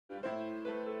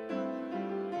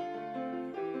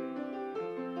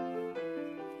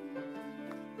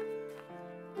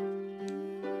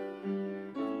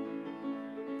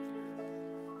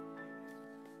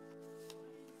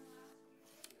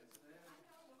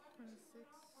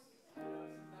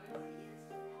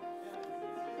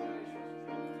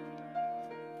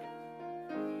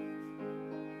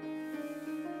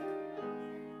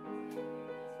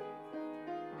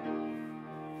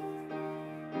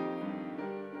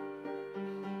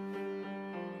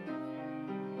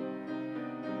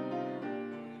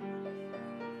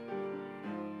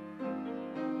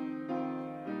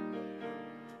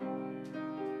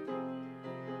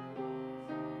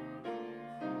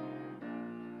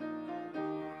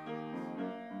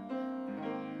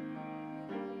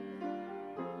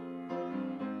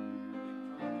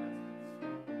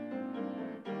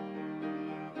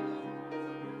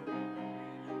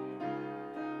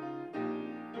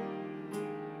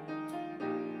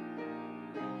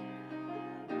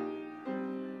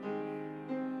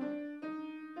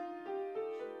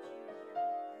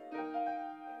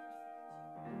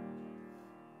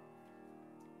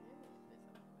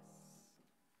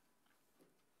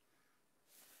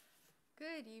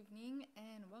Good evening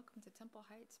and welcome to Temple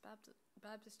Heights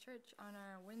Baptist Church on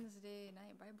our Wednesday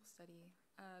night Bible study.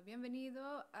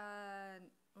 Bienvenido a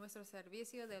nuestro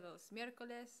servicio de los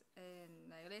miércoles en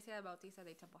la Iglesia Bautista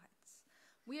de Temple Heights.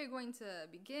 We are going to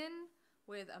begin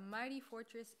with A Mighty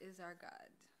Fortress is Our God.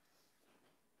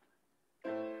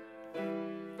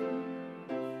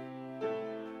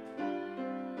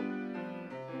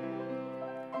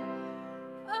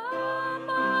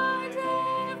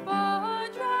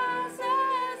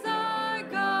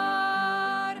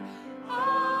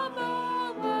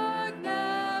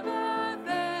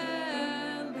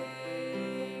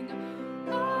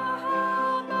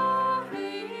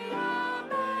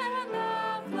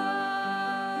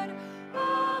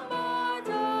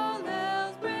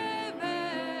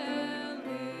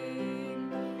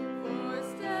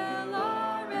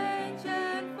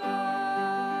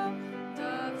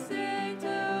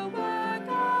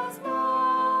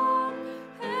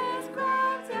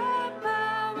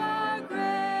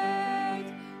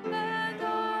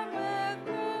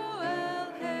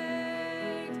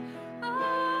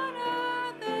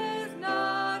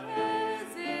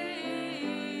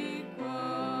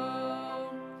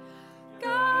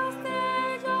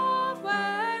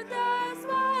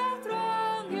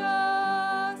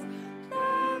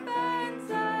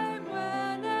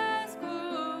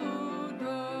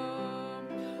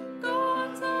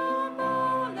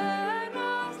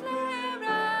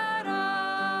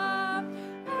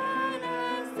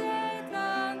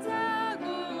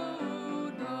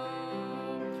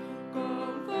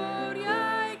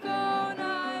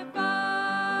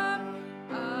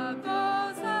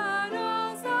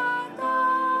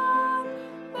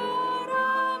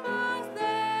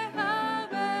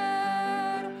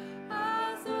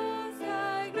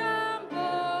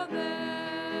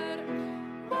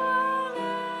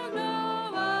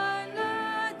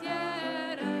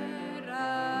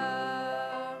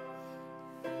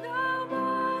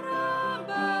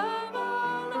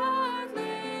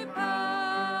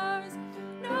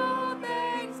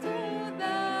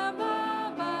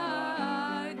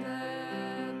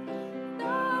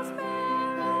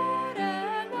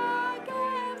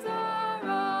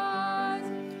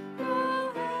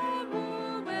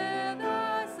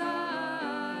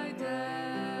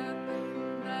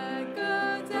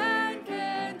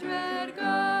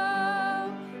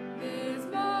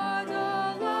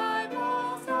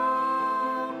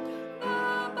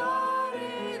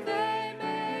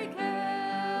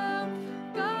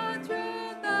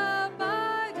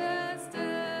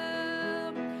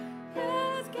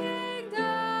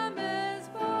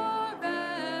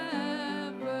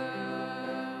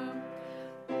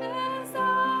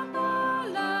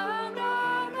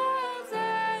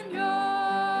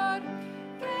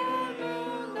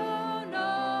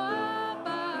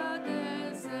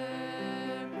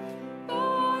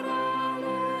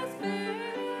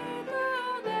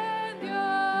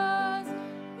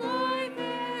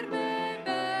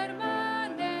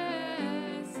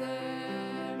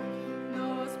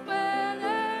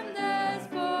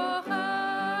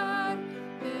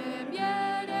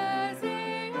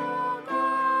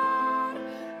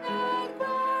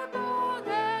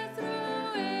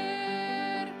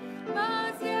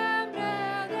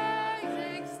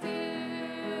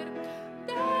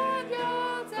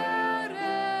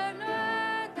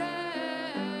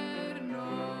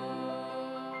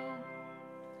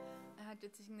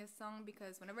 To sing this song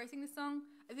because whenever I sing this song,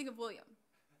 I think of William.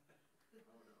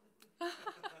 Oh, no.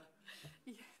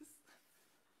 Yes.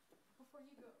 Before you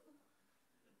go.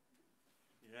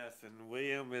 Yes, and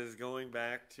William is going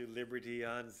back to Liberty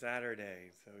on Saturday,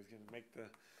 so he's going to make the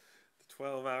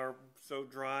 12-hour so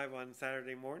drive on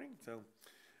Saturday morning. So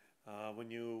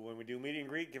When we do meet and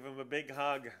greet, give them a big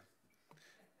hug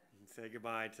and say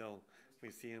goodbye till we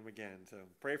see him again. So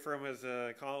pray for him as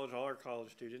college, all our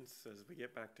college students as we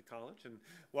get back to college. And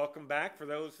welcome back for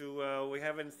those who we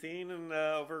haven't seen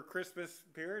over Christmas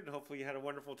period. And hopefully you had a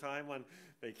wonderful time on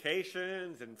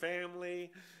vacations and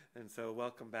family. And so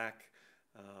welcome back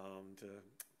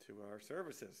to our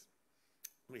services.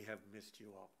 We have missed you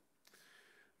all.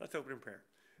 Let's open in prayer.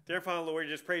 Dear Father, Lord,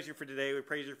 we just praise you for today. We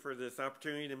praise you for this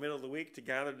opportunity in the middle of the week to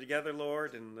gather together,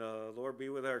 Lord. And Lord, be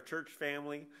with our church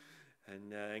family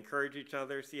and encourage each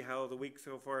other, see how the week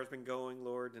so far has been going,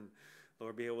 Lord. And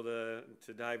Lord, be able to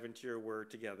dive into your word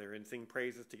together and sing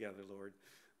praises together, Lord.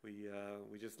 We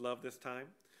just love this time.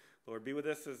 Lord, be with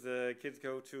us as the kids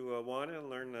go to Awana and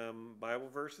learn Bible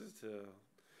verses.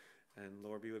 And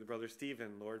Lord, be with Brother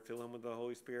Stephen. Lord, fill him with the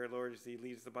Holy Spirit, Lord, as he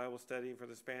leads the Bible study for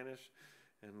the Spanish.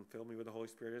 And fill me with the Holy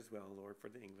Spirit as well, Lord, for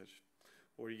the English.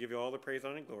 Lord, you give you all the praise,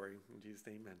 honor, and glory. In Jesus'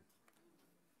 name, amen.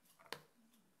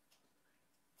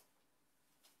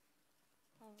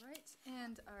 All right,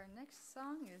 and our next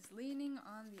song is Leaning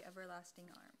on the Everlasting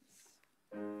Arms.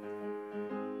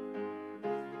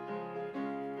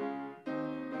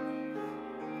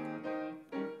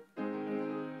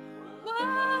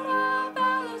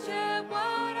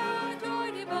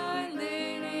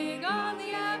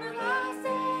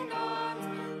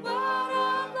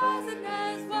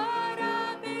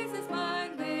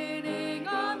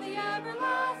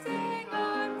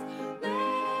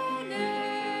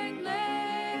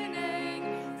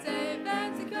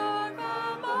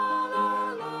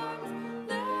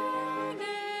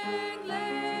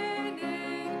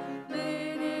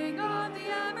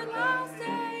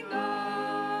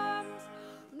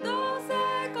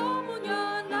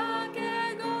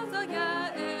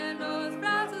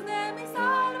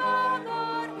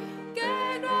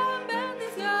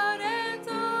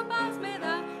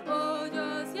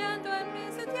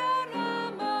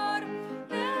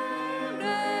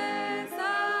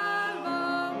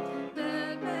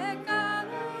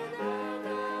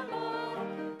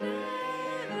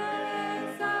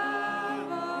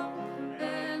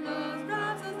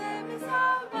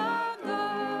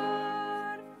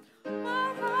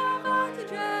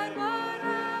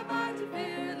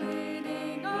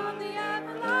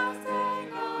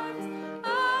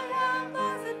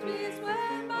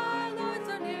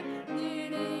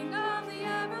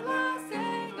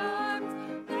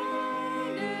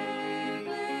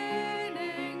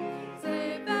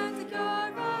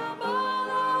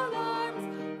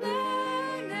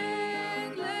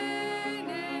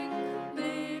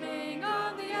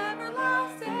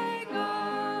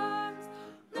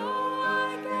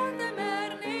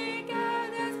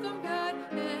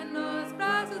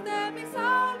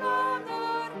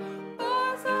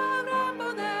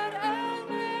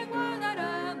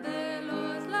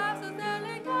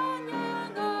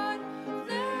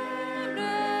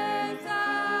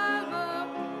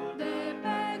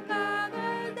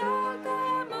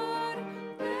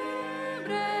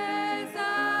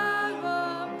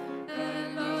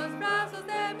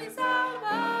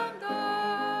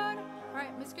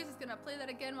 Play that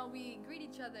again while we greet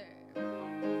each other.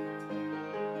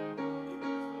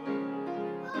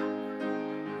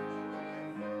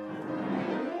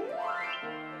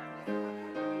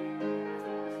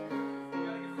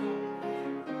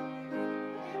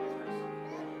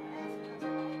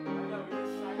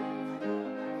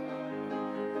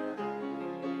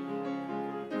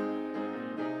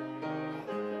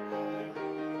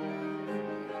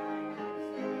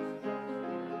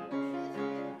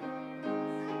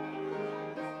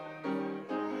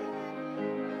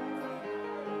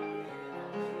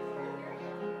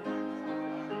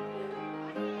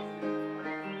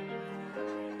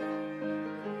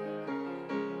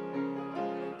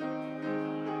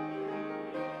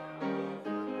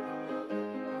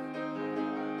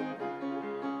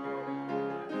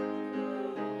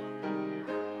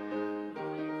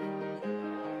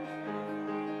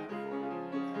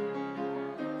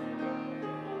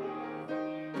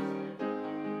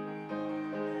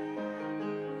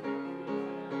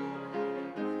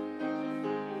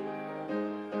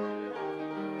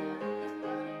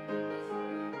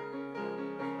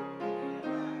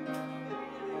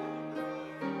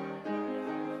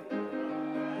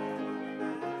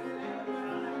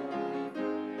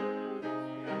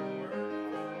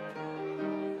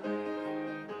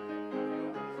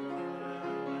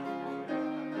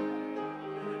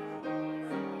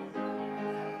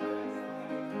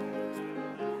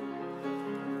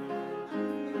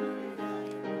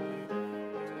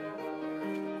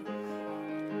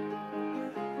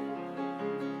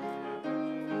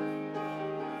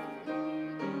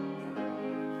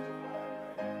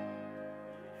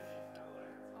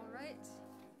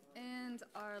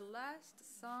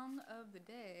 last song of the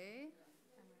day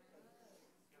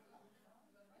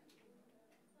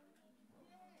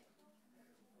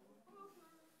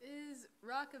is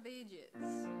Rock of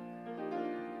Ages.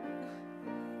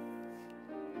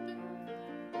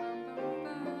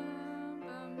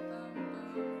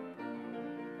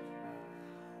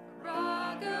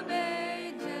 Rock of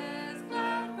Ages,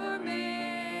 glad for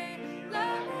me,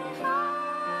 let me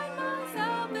hide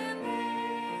myself in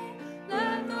thee,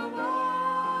 let the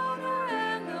water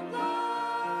and the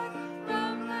blood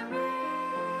from the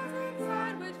rising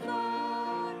side which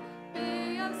flowed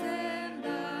be of sin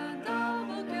the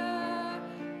double cure,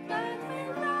 cleanse me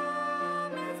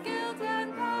from its guilt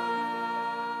and power.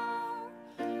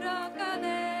 Roca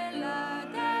de la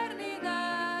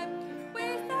eternidad,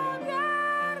 fuiste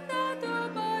abierta tú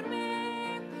por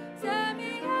mí, sé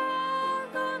mi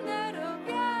escondero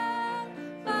fiel,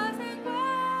 paz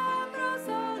encuentro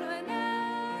solo en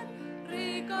él,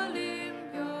 rico,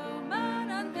 limpio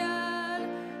manantial,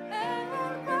 en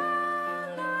el cual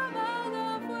lavado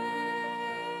fue.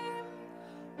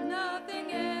 Nothing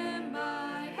in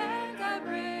my hands I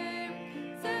bring,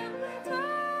 simply to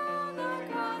the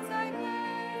cross I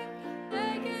cling,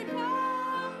 naked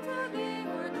come to thee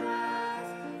for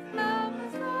trust,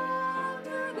 helpless come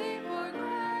to thee for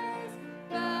grace,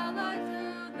 fell I to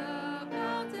the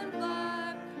fountain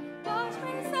flood, wash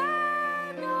me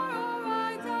Savior, oh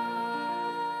I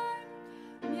die.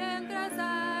 Mientras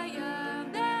haya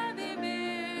de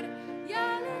vivir y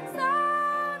al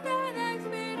instante de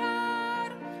expirar,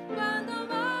 cuando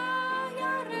vaya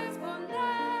a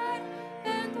responder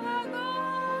en tu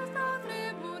agosto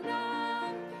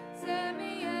tribunal, sé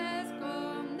mi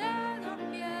escondedor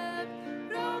fiel,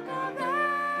 roca de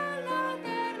la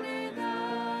eternidad.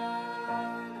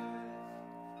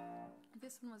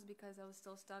 This one was because I was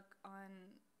still stuck on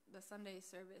the Sunday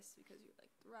service because you're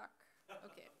like, the rock.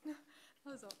 Okay.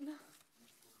 That was all. Well,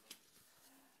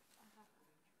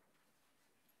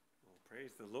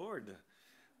 praise the Lord.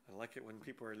 I like it when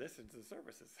people are listening to the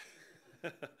services.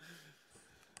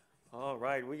 All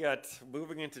right, we got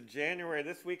moving into January.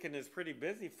 This weekend is pretty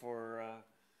busy for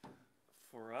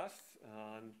us.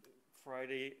 On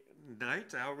Friday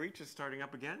night, outreach is starting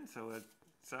up again, so at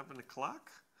 7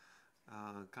 o'clock,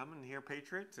 come and hear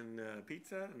Patriots and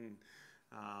pizza, and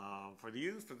for the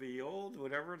youth, for the old,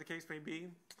 whatever the case may be,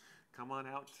 come on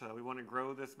out. We want to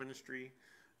grow this ministry,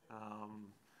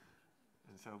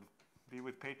 and so be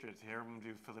with Patriots, hear them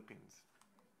do Philippians.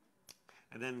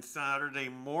 And then Saturday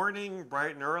morning,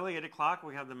 bright and early, 8 o'clock,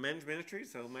 we have the men's ministry.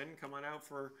 So men, come on out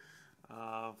for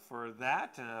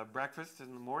that, breakfast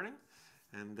in the morning.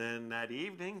 And then that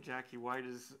evening, Jackie White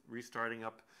is restarting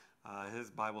up his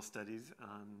Bible studies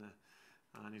on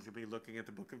he's going to be looking at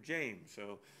the book of James.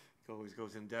 So it always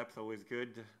goes in depth, always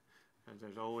good. And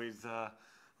there's always a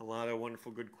lot of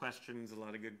wonderful, good questions, a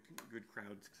lot of good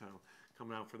crowds. So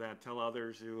come out for that. Tell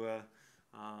others who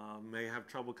may have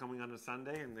trouble coming on a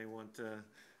Sunday and they want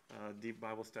deep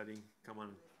Bible study. Come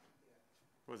on.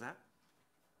 What was that?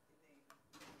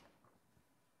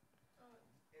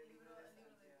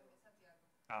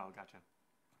 Oh, gotcha.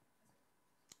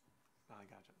 I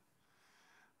gotcha.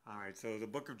 All right, so the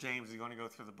book of James, we're going to go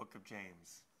through the book of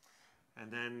James. And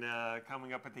then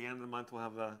coming up at the end of the month, we'll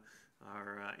have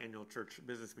our annual church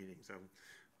business meeting. So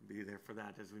be there for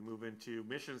that as we move into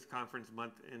missions conference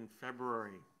month in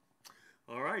February.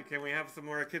 All right, can we have some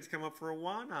more kids come up for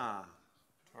Awana?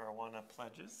 For Awana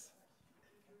pledges.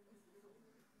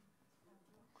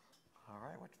 All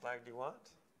right, which flag do you want?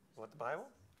 You want the Bible?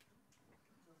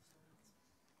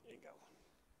 Here you go.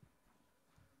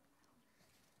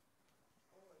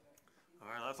 All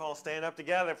right, let's all stand up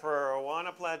together for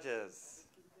Awana pledges.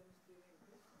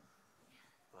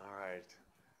 All right.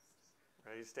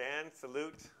 Ready, stand,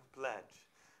 salute, pledge.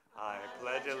 I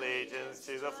pledge allegiance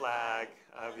to the flag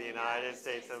of the United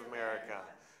States of America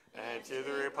and to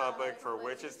the republic for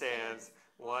which it stands,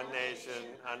 one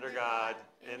nation, under God,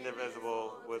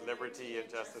 indivisible, with liberty and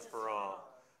justice for all.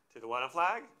 To the Awana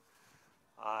flag,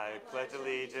 I pledge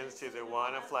allegiance to the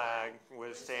Awana flag,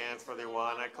 which stands for the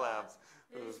Awana clubs,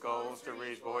 whose goal is to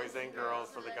reach boys and girls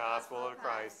for the gospel of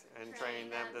Christ and train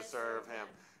them to serve him.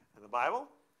 And the Bible?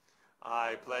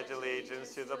 I pledge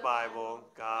allegiance to the Bible,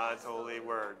 God's holy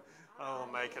word. I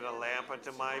will make it a lamp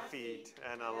unto my feet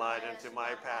and a light unto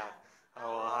my path. I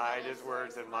will hide his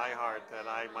words in my heart that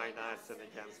I might not sin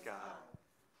against God.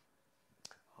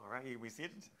 All right, you can be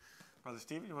seated. Brother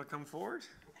Stephen, you want to come forward?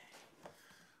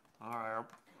 All right.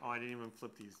 Oh, I didn't even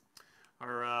flip these.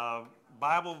 Our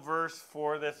Bible verse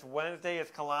for this Wednesday is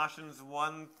Colossians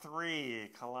 1:3.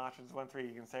 Colossians 1:3.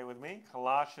 You can say it with me.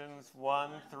 Colossians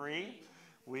 1:3.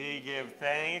 We give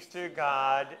thanks to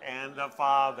God and the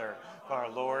Father of our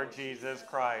Lord Jesus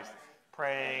Christ,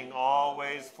 praying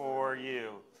always for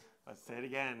you. Let's say it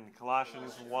again.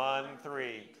 Colossians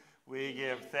 1:3. We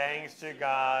give thanks to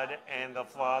God and the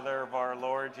Father of our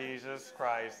Lord Jesus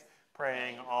Christ,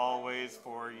 praying always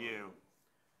for you.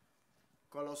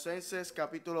 Colosenses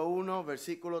capítulo 1,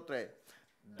 versículo 3.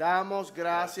 Damos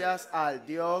gracias al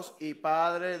Dios y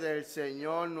Padre del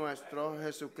Señor nuestro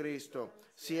Jesucristo,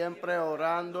 siempre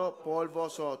orando por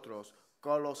vosotros.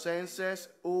 Colosenses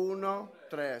 1,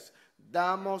 3.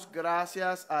 Damos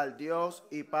gracias al Dios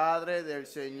y Padre del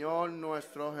Señor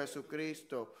nuestro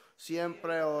Jesucristo,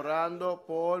 siempre orando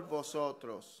por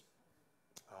vosotros.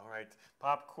 All right.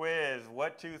 Pop quiz.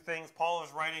 What two things Paul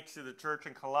is writing to the church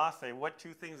in Colossae? What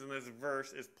two things in this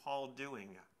verse is Paul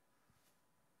doing?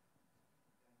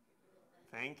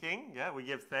 Thanking. Yeah, we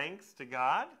give thanks to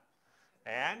God.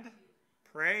 And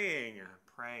praying.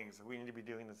 Praying. So we need to be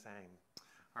doing the same.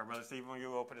 All right, Brother Stephen, will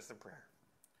you open us in prayer?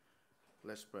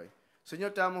 Let's pray.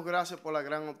 Señor, te damos gracias por la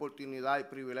gran oportunidad y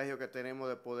privilegio que tenemos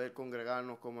de poder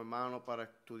congregarnos como hermanos para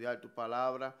estudiar tu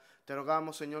palabra. Te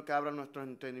rogamos, Señor, que abra nuestros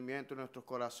entendimientos, nuestros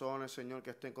corazones, Señor,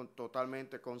 que estén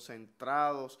totalmente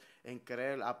concentrados en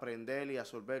querer aprender y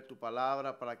absorber tu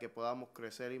palabra para que podamos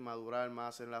crecer y madurar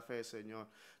más en la fe, Señor.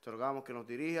 Te rogamos que nos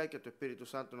dirija y que tu Espíritu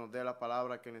Santo nos dé la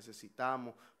palabra que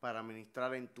necesitamos para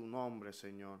ministrar en tu nombre,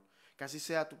 Señor. Que así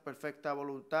sea tu perfecta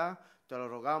voluntad. Te lo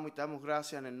rogamos y te damos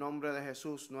gracias en el nombre de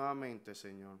Jesús nuevamente,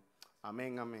 Señor.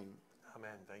 Amén, amén.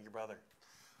 Amen. Thank you, brother.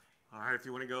 All right, if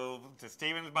you want to go to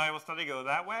Stephen's Bible study, go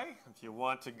that way. If you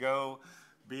want to go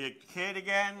be a kid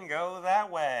again, go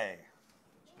that way.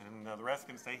 And the rest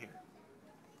can stay here.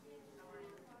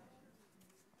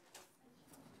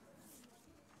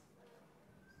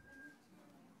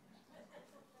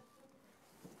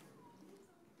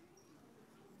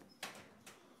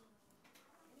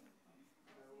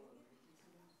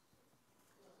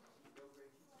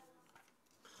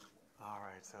 All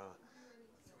right, so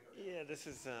yeah, this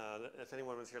is, if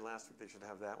anyone was here last week, they should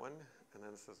have that one, and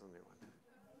then this is a new one.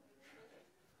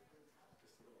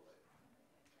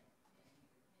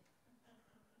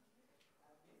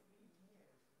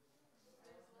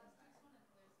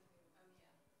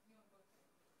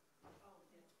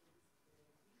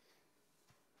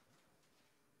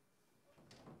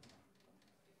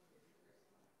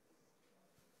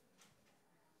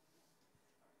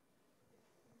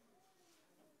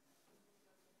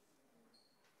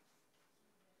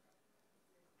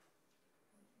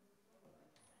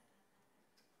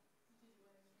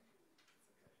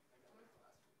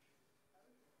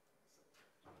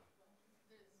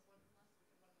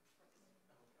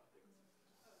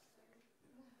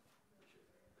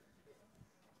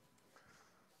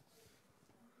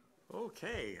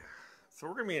 Okay, so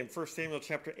we're going to be in 1 Samuel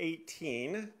chapter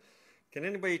 18. Can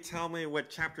anybody tell me what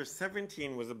chapter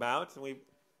 17 was about? And we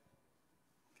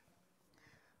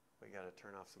got to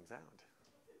turn off some sound.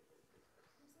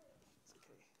 It's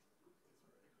okay.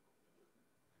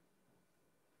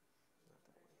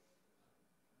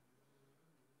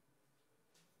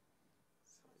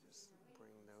 So just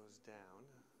bring those down.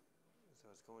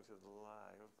 So it's going to the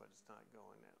live, but it's not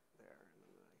going out there. And then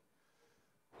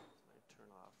I turn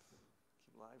off.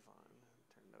 Live on,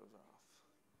 turn those off.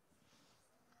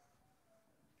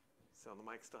 So the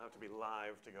mics still have to be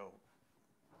live to go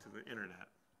to the internet,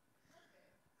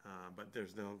 but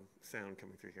there's no sound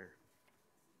coming through here.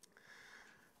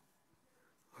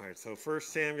 All right, so 1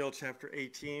 Samuel chapter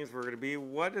 18 is where we're going to be.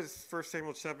 What is 1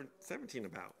 Samuel 17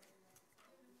 about?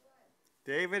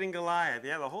 David and Goliath.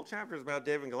 Yeah, the whole chapter is about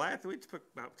David and Goliath. We took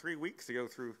about 3 weeks to go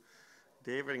through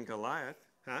David and Goliath.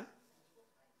 Huh?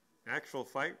 Actual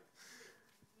fight.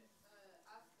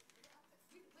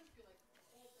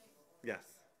 Yes.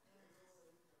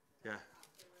 Yeah.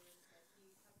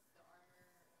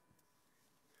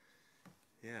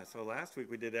 Yeah, so last week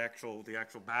we did the actual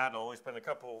battle. We spent a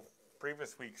couple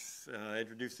previous weeks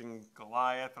introducing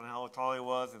Goliath and how tall he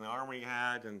was and the armor he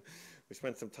had, and we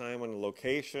spent some time on the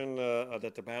location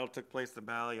that the battle took place, the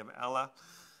Valley of Elah.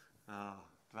 And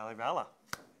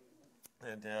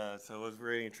so it was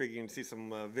very intriguing to see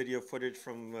some video footage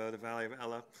from the Valley of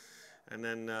Elah. And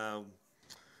then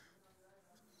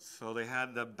so they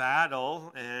had the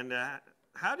battle, and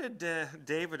how did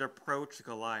David approach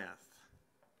Goliath?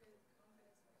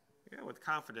 Yeah, with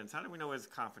confidence. How do we know his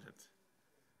confidence?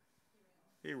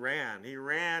 He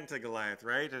ran to Goliath,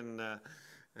 right? And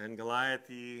Goliath,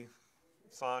 he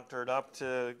sauntered up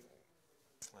to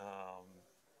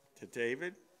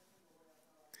David,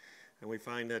 and we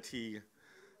find that he,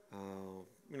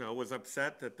 was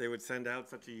upset that they would send out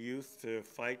such a youth to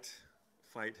fight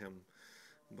him.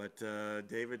 But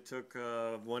David took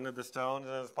one of the stones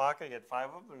in his pocket. He had 5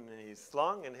 of them, and he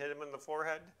slung and hit him in the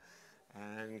forehead.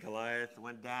 And Goliath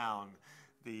went down.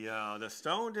 The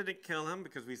stone didn't kill him,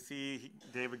 because we see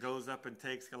David goes up and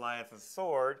takes Goliath's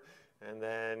sword and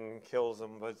then kills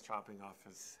him by chopping off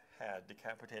his head,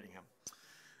 decapitating him.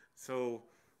 So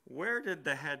where did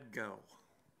the head go?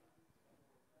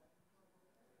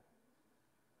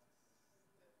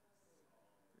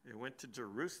 It went to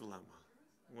Jerusalem.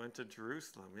 Went to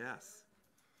Jerusalem, yes.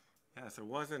 Yes, it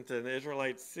wasn't an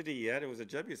Israelite city yet. It was a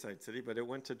Jebusite city, but it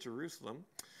went to Jerusalem.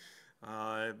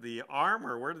 The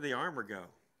armor, where did the armor go?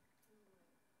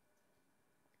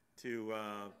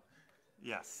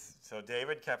 Yes. So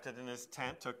David kept it in his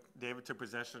tent. David took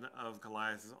possession of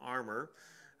Goliath's armor.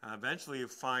 Eventually, you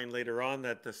find later on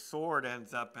that the sword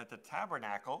ends up at the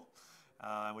tabernacle.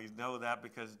 We know that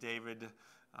because David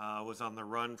was on the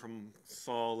run from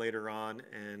Saul later on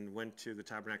and went to the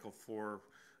tabernacle for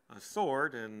a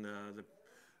sword, and the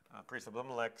priest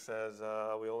Abimelech says,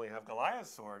 we only have Goliath's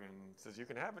sword, and says, you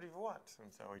can have it if you want.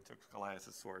 And so he took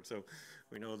Goliath's sword. So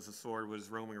we know the sword was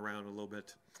roaming around a little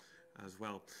bit as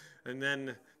well. And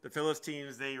then the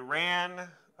Philistines, they ran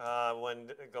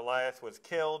when Goliath was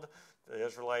killed. The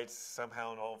Israelites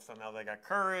somehow, all of a sudden, now they got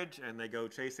courage, and they go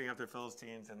chasing after the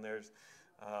Philistines, and there's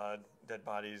dead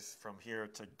bodies from here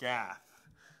to Gath.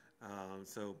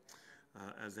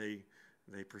 As they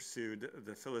pursued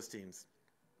the Philistines.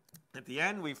 At the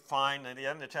end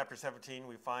of chapter 17,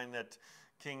 we find that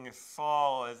King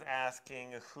Saul is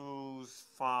asking whose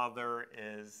father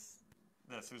is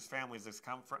this, whose family is this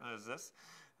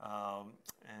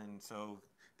and so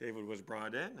David was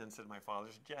brought in and said, my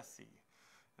father's Jesse.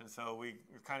 And so we're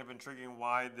kind of intriguing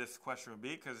why this question would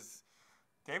be, because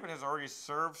David has already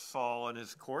served Saul in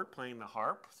his court playing the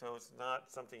harp, so it's not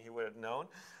something he would have known.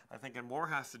 I think it more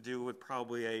has to do with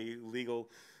probably a legal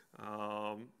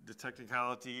the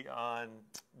technicality on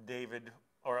David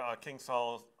or King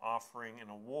Saul offering an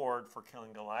award for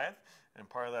killing Goliath, and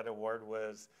part of that award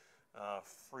was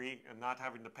free and not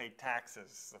having to pay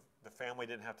taxes. The family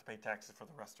didn't have to pay taxes for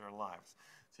the rest of their lives.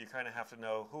 So you kind of have to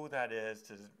know who that is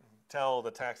to tell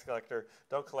the tax collector,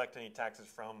 don't collect any taxes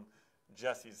from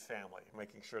Jesse's family,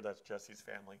 making sure that's Jesse's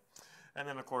family. And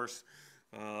then, of course,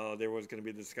 there was going to be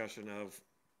a discussion of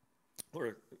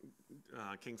where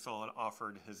King Saul had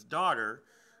offered his daughter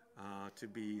to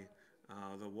be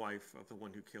the wife of the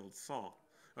one who killed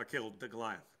killed the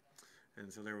Goliath. And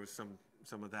so there was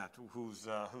some of that. Whose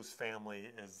family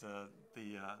is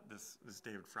this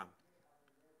David from?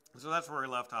 So that's where we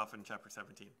left off in chapter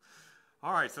 17.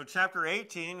 All right, so chapter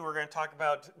 18, we're going to talk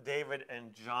about David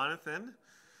and Jonathan.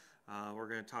 We're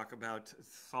going to talk about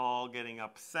Saul getting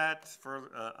upset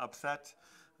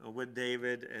with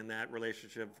David and that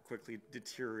relationship quickly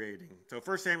deteriorating. So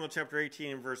 1 Samuel chapter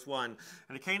 18 and verse 1.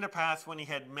 And it came to pass when he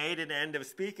had made an end of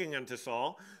speaking unto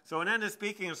Saul. So an end of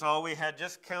speaking to Saul, we had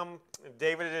just come,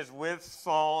 David is with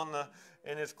Saul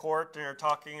in his court, and they're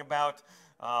talking about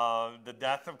the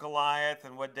death of Goliath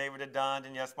and what David had done.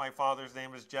 And yes, my father's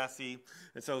name is Jesse.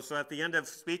 And so at the end of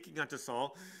speaking unto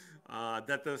Saul,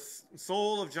 that the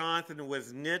soul of Jonathan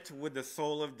was knit with the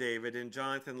soul of David, and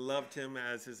Jonathan loved him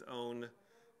as his own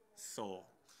soul.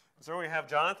 So we have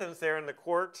Jonathan's there in the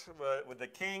court with the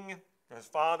king, his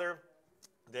father.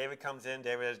 David comes in.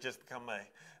 David has just become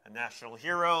a national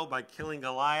hero by killing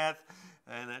Goliath,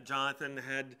 and that Jonathan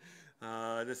had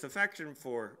this affection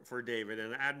for David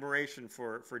and admiration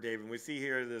for David. And we see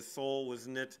here the soul was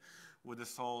knit with the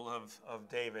soul of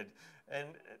David. And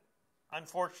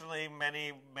unfortunately,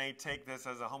 many may take this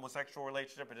as a homosexual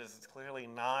relationship. It is clearly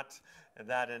not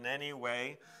that in any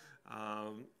way.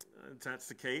 That's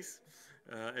the case.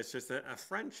 It's just a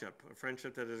friendship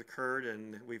that has occurred,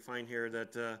 and we find here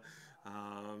that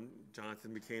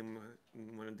Jonathan became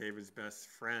one of David's best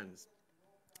friends.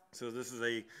 So this is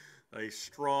a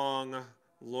strong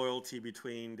loyalty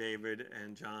between David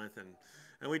and Jonathan.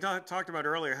 And we talked about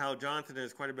earlier how Jonathan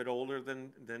is quite a bit older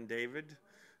than David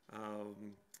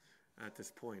at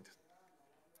this point.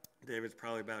 David's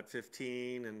probably about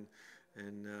 15,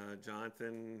 and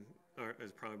Jonathan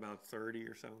is probably about 30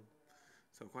 or so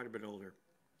quite a bit older.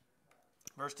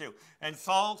 Verse 2, and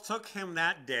Saul took him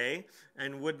that day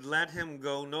and would let him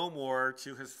go no more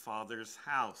to his father's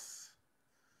house.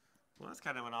 Well, that's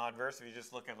kind of an odd verse if you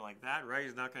just look at it like that, right?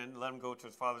 He's not going to let him go to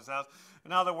his father's house.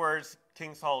 In other words,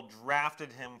 King Saul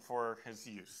drafted him for his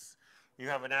use. You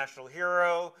have a national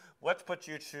hero. Let's put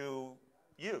you to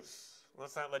use.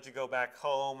 Let's not let you go back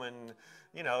home and,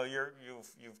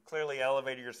 you've clearly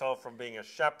elevated yourself from being a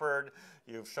shepherd.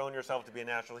 You've shown yourself to be a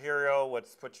national hero.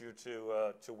 Let's put you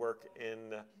to work in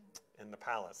the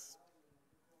palace.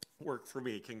 work for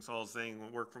me. King Saul's saying,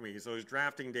 work for me. So he's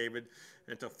drafting David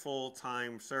into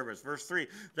full-time service. Verse 3,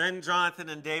 then Jonathan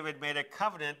and David made a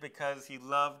covenant because he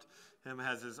loved him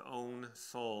as his own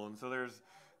soul. And so there's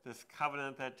this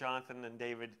covenant that Jonathan and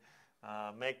David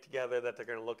make together, that they're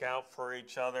going to look out for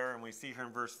each other. And we see here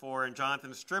in verse 4, and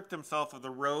Jonathan stripped himself of the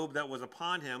robe that was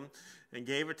upon him and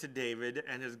gave it to David,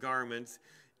 and his garments,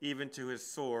 even to his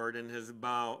sword and his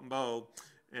bow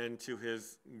and to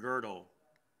his girdle.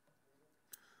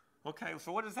 Okay,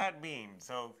 so what does that mean?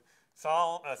 So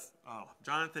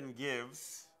Jonathan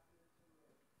gives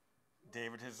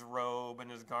David his robe and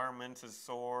his garments, his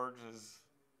sword, his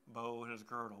bow, and his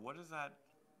girdle.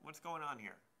 What's going on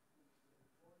here?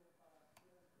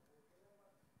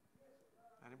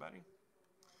 Anybody?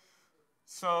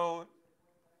 So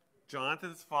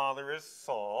Jonathan's father is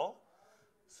Saul.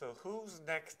 So who's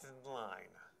next in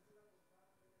line?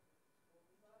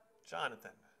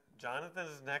 Jonathan. Jonathan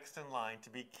is next in line to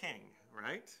be king,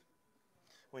 right?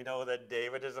 We know that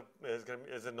David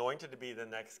is anointed to be the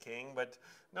next king, but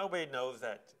nobody knows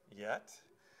that yet.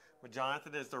 But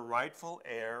Jonathan is the rightful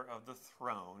heir of the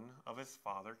throne of his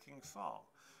father, King Saul.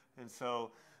 And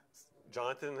so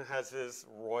Jonathan has his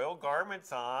royal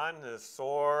garments on, his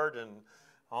sword and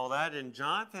all that, and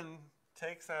Jonathan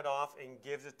takes that off and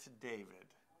gives it to David.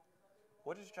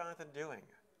 What is Jonathan doing?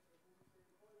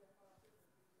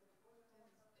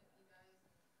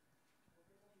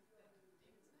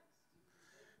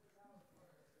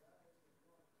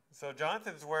 So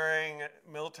Jonathan's wearing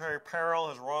military apparel,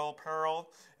 his royal apparel,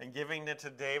 and giving it to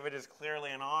David is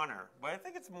clearly an honor. But I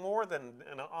think it's more than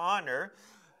an honor.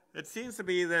 It seems to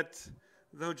be that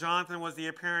though Jonathan was the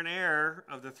apparent heir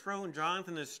of the throne,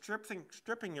 Jonathan is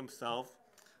stripping himself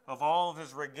of all of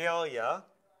his regalia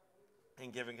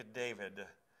and giving it to David.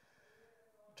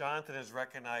 Jonathan is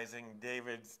recognizing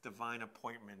David's divine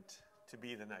appointment to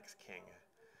be the next king.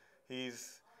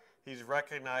 He's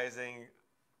recognizing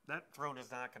that throne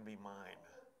is not going to be mine.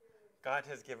 God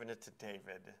has given it to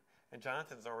David. And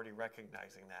Jonathan's already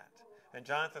recognizing that. And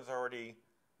Jonathan's already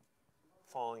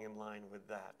falling in line with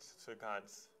that to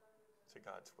God's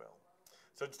will.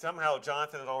 So somehow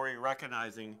Jonathan is already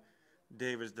recognizing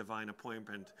David's divine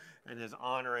appointment and is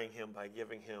honoring him by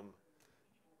giving him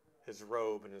his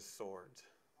robe and his sword.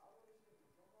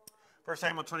 1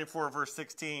 Samuel 24, verse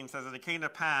 16 says, and it came to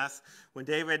pass, when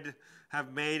David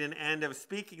had made an end of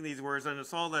speaking these words unto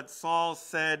Saul, that Saul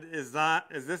said, is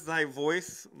this thy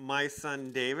voice, my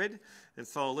son David? And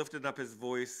Saul lifted up his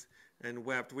voice and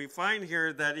wept. We find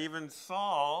here that even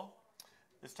Saul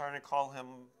is starting to call him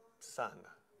son.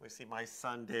 We see my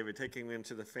son David, taking him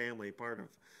into the family, part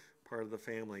of the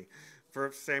family.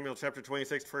 1 Samuel chapter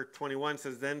 26, verse 21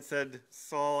 says, then said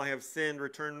Saul, I have sinned,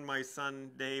 return my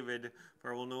son David,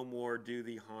 for I will no more do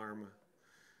thee harm.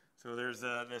 So there's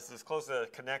this close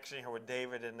connection here with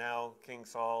David and now King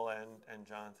Saul and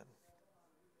Jonathan.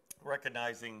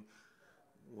 Recognizing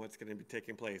what's going to be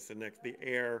taking place. The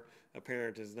heir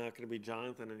apparent is not going to be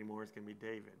Jonathan anymore, it's going to be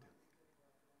David.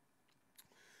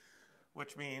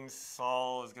 Which means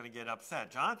Saul is going to get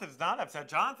upset. Jonathan's not upset.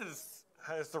 Jonathan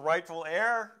is the rightful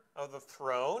heir of the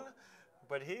throne,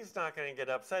 but he's not going to get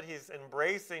upset. He's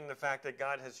embracing the fact that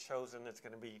God has chosen it's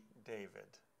going to be David.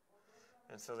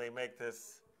 And so they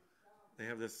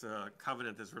have this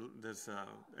covenant, this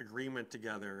agreement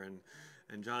together,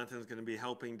 and Jonathan's going to be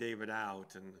helping David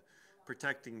out and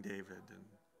protecting David, and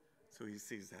so he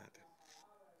sees that.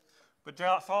 But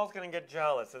Saul's going to get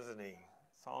jealous, isn't he?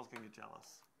 Saul's going to get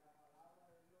jealous.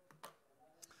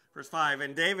 Verse 5,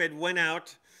 and David went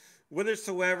out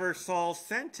whithersoever Saul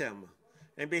sent him,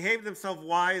 and behaved himself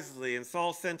wisely. And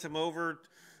Saul sent him over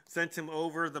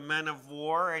the men of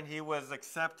war, and he was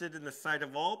accepted in the sight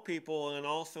of all people, and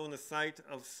also in the sight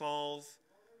of Saul's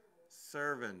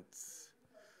servants.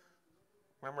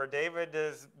 Remember, David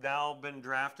has now been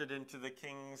drafted into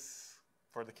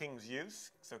for the king's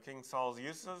use. So King Saul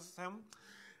uses him,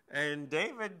 and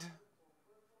David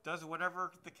does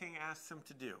whatever the king asks him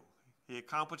to do. He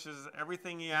accomplishes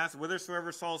everything he asks.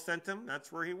 Whithersoever Saul sent him,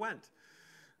 that's where he went.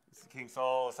 King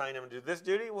Saul assigned him to do this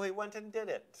duty. Well, he went and did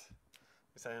it.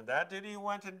 He assigned him that duty. He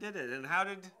went and did it. And how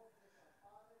did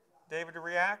David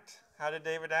react? How did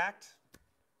David act?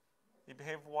 He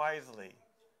behaved wisely.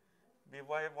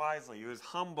 He was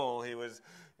humble. He was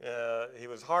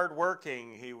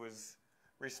hardworking. He was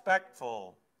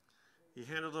respectful. He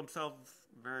handled himself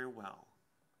very well.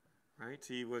 Right?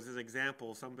 He was an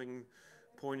example, something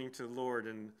pointing to the Lord,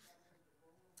 and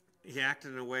he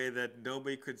acted in a way that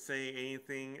nobody could say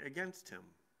anything against him.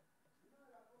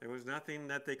 There was nothing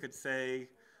that they could say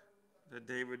that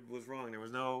David was wrong. There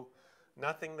was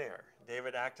nothing there.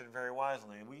 David acted very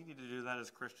wisely, and we need to do that as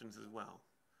Christians as well.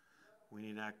 we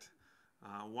need to act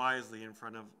wisely in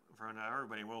front of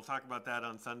everybody. We'll talk about that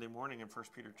on Sunday morning in 1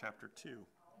 Peter chapter 2.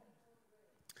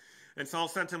 And Saul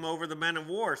sent him over the men of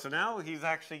war. So now he's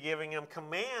actually giving him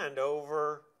command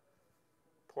over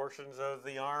portions of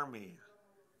the army.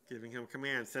 Giving him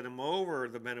command, sent him over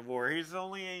the men of war. He's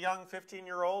only a young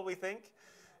 15-year-old, we think.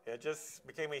 It just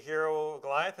became a hero of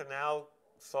Goliath, and now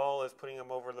Saul is putting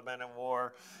him over the men of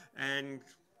war. And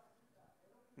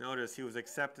notice, he was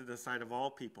accepted in the sight of all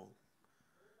people.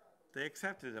 They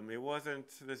accepted him. It wasn't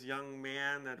this young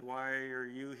man that, why are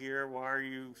you here? Why are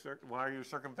you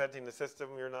circumventing the system?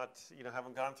 You're not,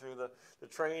 haven't gone through the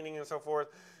training and so forth.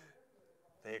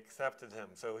 They accepted him.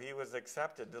 So he was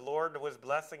accepted. The Lord was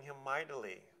blessing him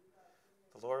mightily.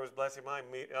 The Lord was blessing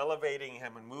him, elevating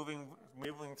him and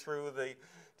moving through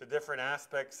the different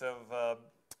aspects of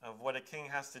what a king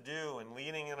has to do, and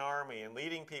leading an army and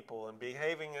leading people and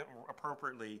behaving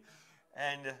appropriately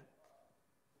and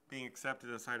being accepted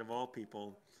in the sight of all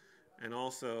people, and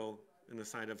also in the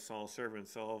sight of Saul's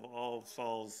servants. So of all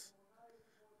Saul's,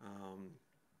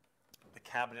 the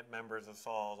cabinet members of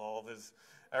Saul,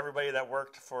 everybody that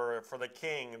worked for the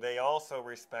king, they also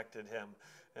respected him.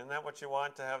 Isn't that what you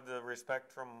want, to have the respect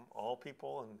from all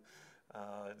people?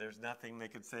 And there's nothing they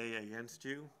could say against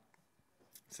you.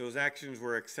 So his actions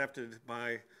were accepted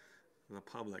by the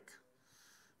public.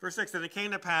 Verse 6, and it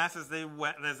came to pass as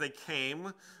they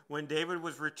came, when David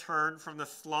was returned from the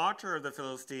slaughter of the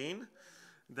Philistine,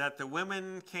 that the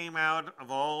women came out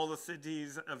of all the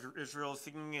cities of Israel,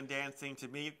 singing and dancing to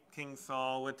meet King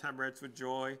Saul with tabrets, with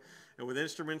joy, and with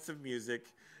instruments of music.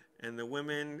 And the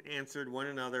women answered one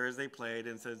another as they played,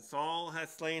 and said, Saul has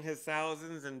slain his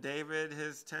thousands, and David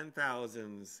his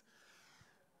 10,000s.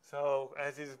 So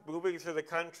as he's moving through the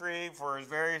country for his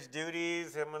various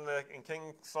duties, him and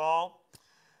King Saul,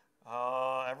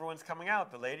 everyone's coming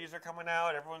out. The ladies are coming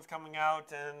out. Everyone's coming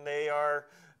out, and they are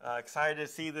excited to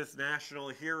see this national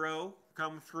hero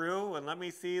come through. And let me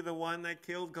see the one that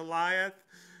killed Goliath.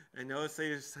 And notice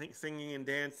they're singing and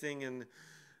dancing and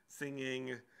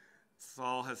singing,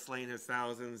 Saul has slain his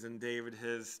thousands and David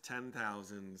his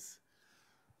 10,000s.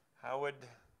 How would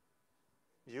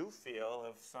you feel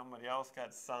if somebody else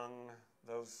got sung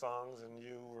those songs and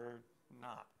you were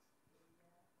not?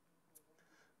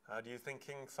 How do you think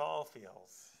King Saul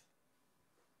feels?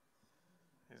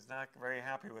 He's not very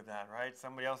happy with that, right?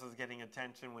 Somebody else is getting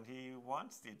attention when he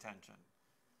wants the attention.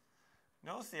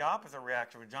 Notice the opposite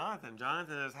reaction with Jonathan.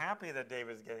 Jonathan is happy that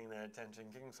David is getting that attention.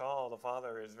 King Saul, the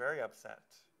father, is very upset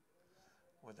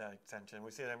with that attention. We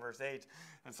see that in verse 8.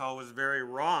 And Saul was very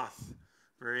wroth,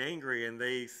 very angry, and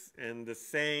the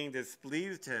saying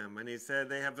displeased him. And he said,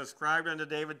 they have ascribed unto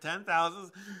David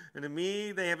 10,000, and to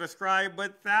me they have ascribed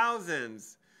but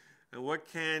thousands. And what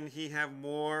can he have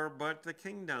more but the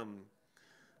kingdom?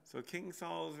 So King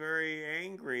Saul is very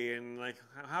angry, and like,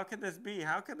 how can this be?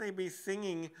 How can they be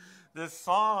singing this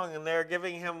song and they're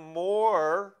giving him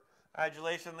more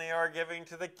adulation they are giving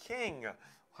to the king?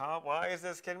 Why is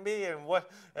this can be?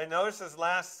 And notice this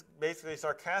last basically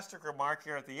sarcastic remark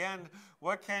here at the end.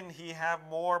 What can he have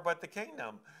more but the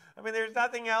kingdom? I mean, there's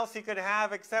nothing else he could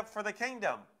have except for the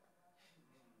kingdom.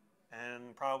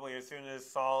 And probably as soon as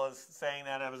Saul is saying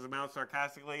that out of his mouth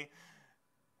sarcastically,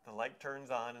 the light turns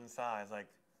on inside. It's like,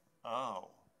 oh,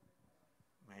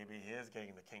 maybe he is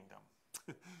getting the kingdom.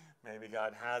 Maybe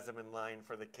God has him in line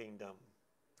for the kingdom.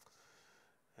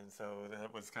 And so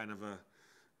that was kind of a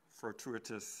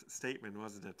fortuitous statement,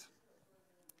 wasn't it?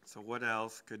 So what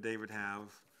else could David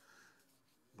have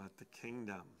but the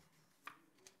kingdom?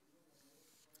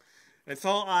 And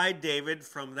Saul eyed David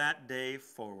from that day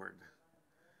forward.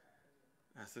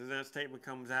 As soon as that statement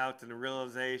comes out and the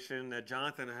realization that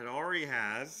Jonathan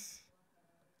has,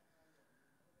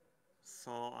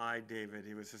 Saul eyed David.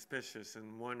 He was suspicious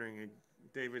and wondering,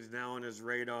 David's now on his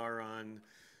radar on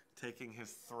taking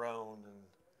his throne, and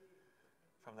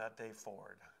from that day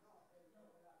forward.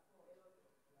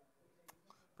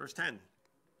 Verse 10.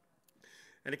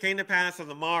 And it came to pass on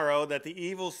the morrow that the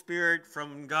evil spirit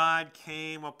from God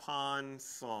came upon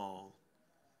Saul.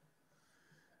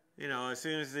 You know, as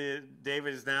soon as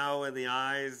David is now in the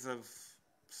eyes of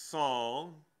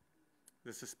Saul,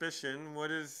 the suspicion, what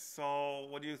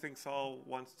do you think Saul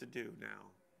wants to do now?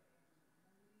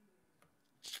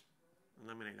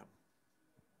 Eliminate him.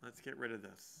 Let's get rid of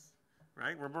this.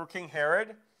 Right? Remember King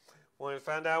Herod? When he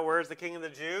found out where's the king of the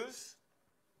Jews?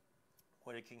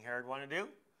 What did King Herod want to do?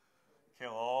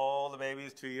 Kill all the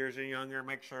babies 2 years and younger,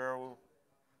 make sure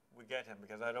we get him,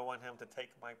 because I don't want him to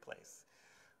take my place.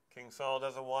 King Saul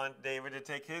doesn't want David to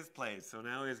take his place, so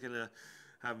now he's going to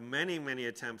have many, many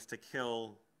attempts to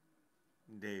kill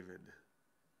David.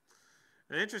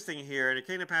 And interesting here, and it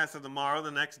came to pass on the morrow,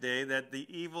 the next day, that the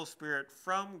evil spirit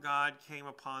from God came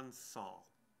upon Saul.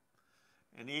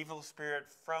 An evil spirit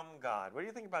from God. What do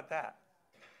you think about that?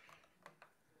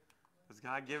 Does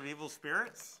God give evil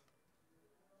spirits?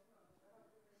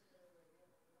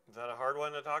 Is that a hard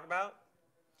one to talk about?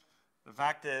 The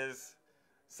fact is,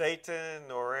 Satan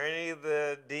or any of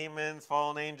the demons,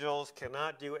 fallen angels,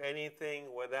 cannot do anything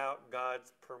without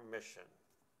God's permission.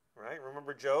 Right?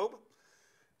 Remember Job?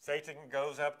 Satan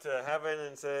goes up to heaven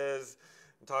and says,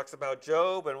 and talks about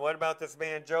Job, and what about this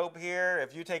man Job here?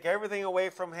 If you take everything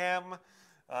away from him,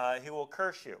 he will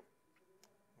curse you.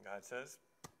 God says,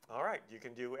 all right, you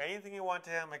can do anything you want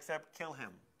to him except kill him.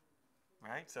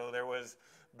 Right? So there was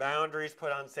boundaries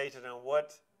put on Satan on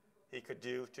what he could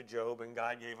do to Job, and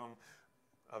God gave him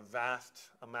a vast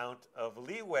amount of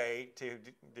leeway to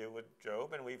do with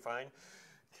Job, and we find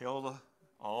killed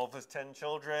all of his 10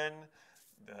 children,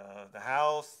 the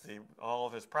house, all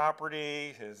of his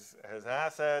property, his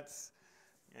assets,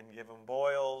 and give him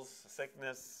boils,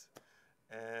 sickness,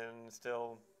 and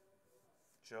still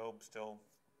Job still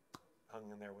hung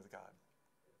in there with God.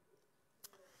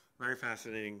 Very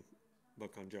fascinating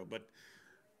book on Job, but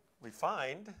we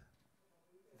find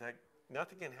that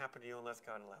nothing can happen to you unless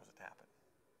God allows it to happen.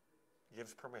 He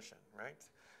gives permission, right?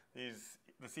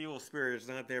 This evil spirit is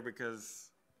not there because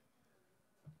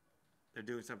they're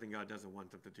doing something God doesn't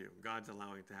want them to do. God's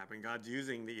allowing it to happen. God's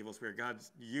using the evil spirit. God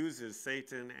uses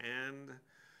Satan and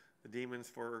the demons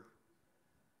for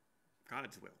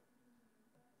God's will.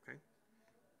 Okay?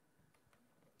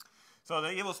 So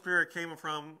the evil spirit came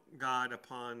from God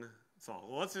upon Saul.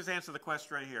 Well, let's just answer the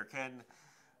question right here. Can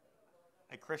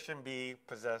a Christian be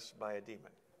possessed by a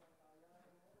demon?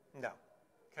 No,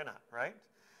 cannot, right?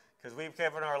 Because we've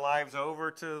given our lives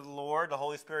over to the Lord. The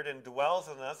Holy Spirit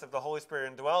indwells in us. If the Holy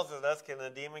Spirit indwells in us, can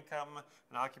a demon come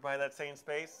and occupy that same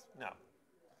space? No,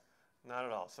 not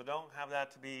at all. So don't have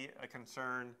that to be a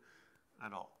concern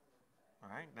at all. All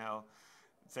right? Now,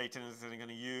 Satan is going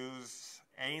to use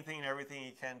anything and everything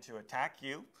he can to attack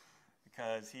you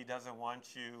because he doesn't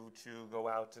want you to go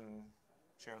out and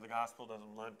share the gospel,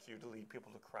 doesn't want you to lead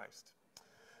people to Christ.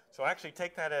 So actually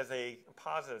take that as a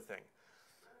positive thing.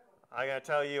 I got to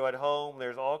tell you, at home,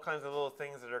 there's all kinds of little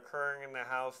things that are occurring in the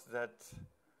house that,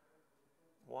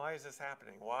 why is this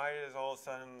happening? Why is all of a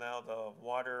sudden now the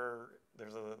water,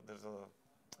 there's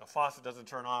a faucet doesn't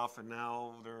turn off, and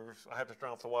now I have to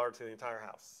turn off the water to the entire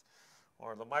house.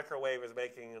 Or the microwave is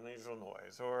making an unusual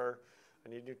noise, or I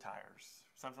need new tires,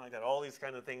 something like that. All these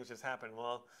kind of things just happen.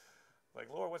 Well, like,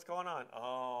 Lord, what's going on?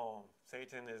 Oh,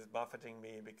 Satan is buffeting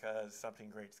me because something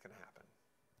great's going to happen.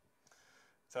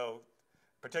 So,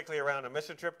 particularly around a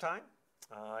mission trip time,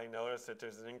 I noticed that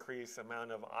there's an increased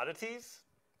amount of oddities,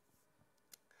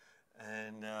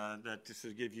 and that just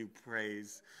to give you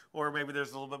praise. Or maybe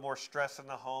there's a little bit more stress in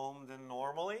the home than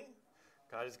normally.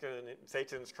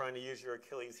 Satan's trying to use your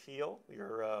Achilles heel,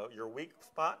 your weak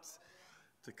spots,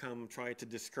 to come try to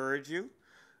discourage you.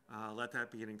 Let that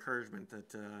be an encouragement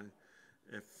that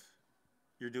if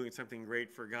you're doing something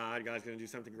great for God, God's going to do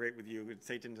something great with you.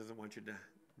 Satan doesn't want you to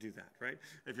do that, right?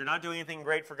 If you're not doing anything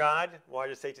great for God, why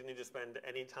does Satan need to spend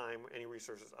any time, any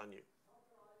resources on you?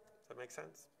 Does that make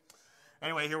sense?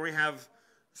 Anyway, here we have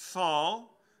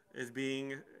Saul has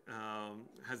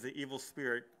the evil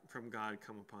spirit from God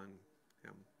come upon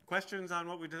him. Questions on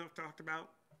what we just talked about?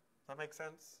 Does that make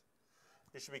sense?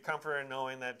 You should be comforted in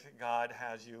knowing that God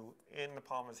has you in the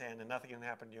palm of his hand and nothing can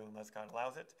happen to you unless God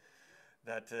allows it.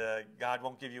 That God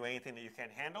won't give you anything that you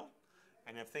can't handle.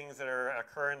 And if things that are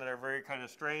occurring that are very kind of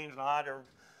strange and odd,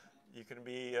 you can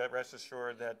be rest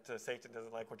assured that Satan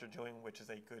doesn't like what you're doing, which is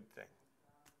a good thing.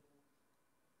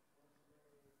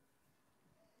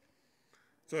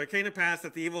 So it came to pass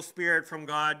that the evil spirit from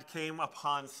God came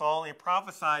upon Saul, and he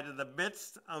prophesied in the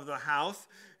midst of the house.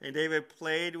 And David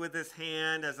played with his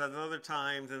hand as at other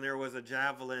times, and there was a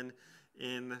javelin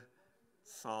in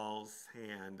Saul's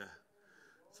hand.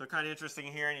 So kind of interesting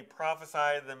here, and he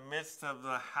prophesied in the midst of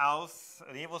the house.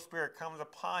 An evil spirit comes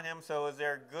upon him. So is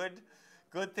there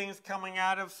good things coming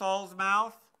out of Saul's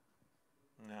mouth?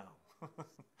 No.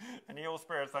 An evil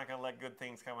spirit's not going to let good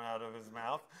things come out of his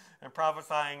mouth. And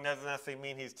prophesying doesn't necessarily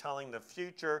mean he's telling the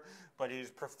future, but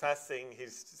he's professing,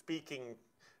 he's speaking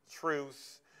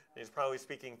truth. He's probably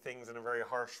speaking things in a very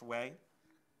harsh way.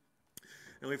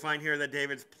 And we find here that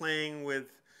David's playing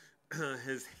with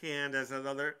his hand as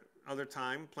another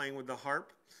time, playing with the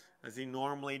harp as he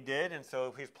normally did. And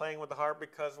so he's playing with the harp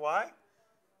because why?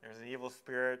 There's an evil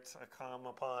spirit come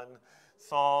upon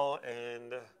Saul,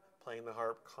 and playing the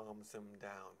harp calms him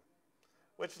down.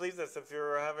 Which leads us, if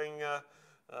you're having,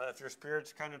 if your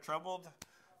spirit's kind of troubled,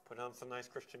 put on some nice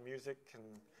Christian music and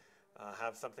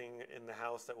have something in the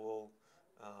house that will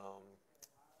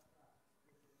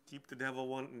keep the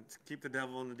devil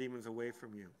and the demons away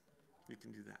from you. You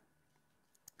can do that.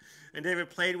 And David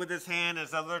played with his hand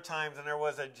as other times, and there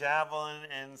was a javelin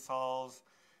in Saul's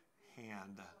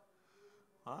hand.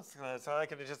 Well, so I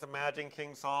could just imagine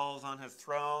King Saul's on his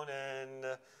throne, and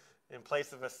in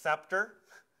place of a scepter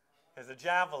is a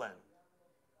javelin.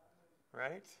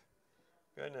 Right?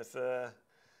 Goodness.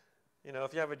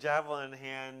 If you have a javelin in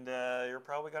hand, you're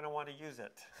probably going to want to use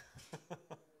it.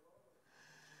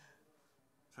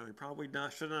 So he probably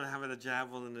should not have the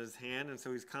javelin in his hand, and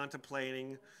so he's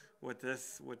contemplating what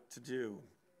to do.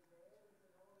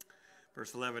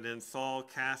 Verse 11, and Saul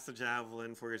cast the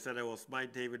javelin, for he said, I will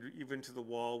smite David even to the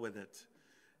wall with it.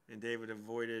 And David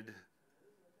avoided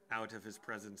out of his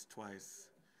presence twice.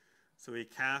 So he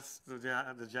cast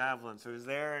the javelin. So he's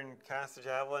there and cast the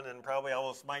javelin, and probably I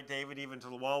will smite David even to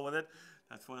the wall with it.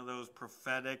 That's one of those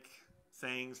prophetic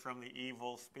sayings from the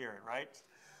evil spirit, right?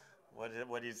 What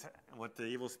the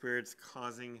evil spirit's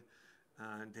causing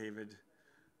David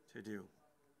to do.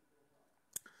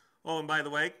 Oh, and by the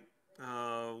way,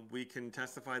 we can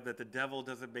testify that the devil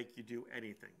doesn't make you do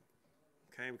anything.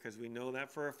 Okay, because we know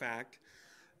that for a fact.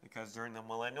 Because during the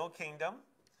millennial kingdom,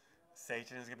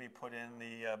 Satan is going to be put in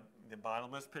the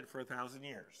bottomless pit for 1,000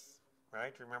 years.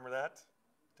 Right? Remember that?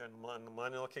 When the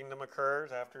millennial kingdom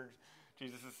occurs after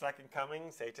Jesus' second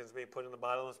coming, Satan's going to be put in the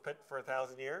bottomless pit for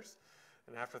 1,000 years.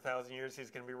 And after 1,000 years,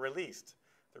 he's going to be released.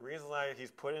 The reason why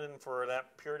he's put in for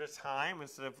that period of time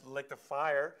instead of like the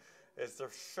fire is to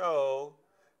show,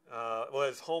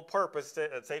 his whole purpose,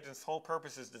 Satan's whole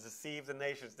purpose is to deceive the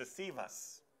nations, deceive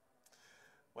us.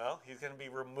 Well, he's going to be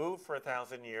removed for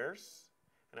 1,000 years.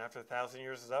 And after 1,000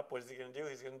 years is up, what is he going to do?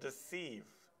 He's going to deceive.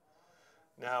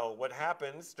 Now, what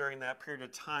happens during that period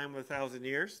of time of 1,000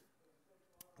 years?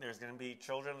 There's going to be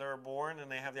children that are born, and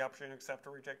they have the opportunity to accept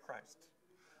or reject Christ.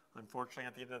 Unfortunately,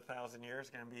 at the end of 1,000 years,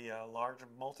 there's going to be a large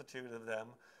multitude of them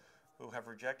who have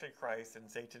rejected Christ, and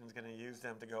Satan is going to use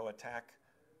them to go attack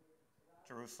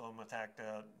Jerusalem, attack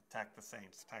the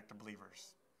saints, attack the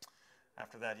believers.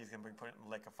 After that, he's going to be put in the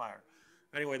lake of fire.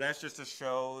 Anyway, that's just to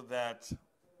show that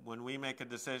when we make a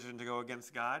decision to go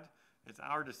against God, it's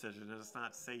our decision, and it's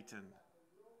not Satan's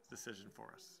decision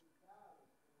for us.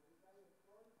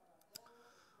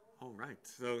 All right,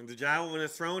 so the javelin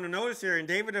is thrown, and notice here, and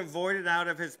David avoided out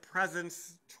of his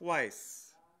presence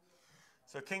twice.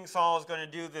 So King Saul is going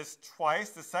to do this twice.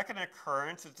 The second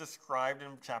occurrence is described in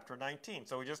chapter 19.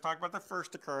 So we just talked about the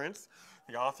first occurrence.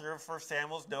 The author of 1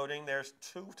 Samuel is noting there's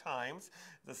 2 times.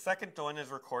 The second one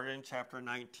is recorded in chapter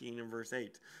 19 and verse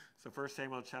 8. So 1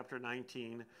 Samuel chapter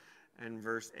 19 and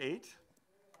verse 8.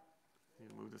 Let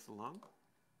me move this along.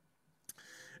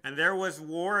 And there was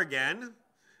war again.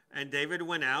 And David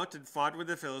went out and fought with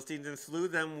the Philistines and slew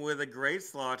them with a great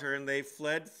slaughter, and they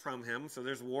fled from him. So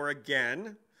there's war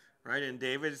again, right? And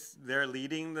David's there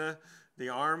leading the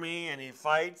army, and he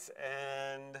fights,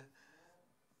 and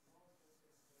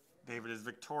David is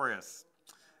victorious.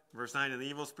 Verse 9, and the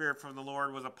evil spirit from the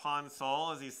Lord was upon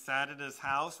Saul as he sat in his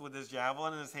house with his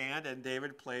javelin in his hand, and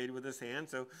David played with his hand.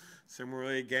 So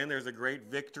similarly, again, there's a great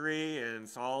victory, and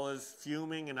Saul is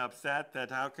fuming and upset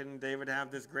that how can David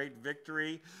have this great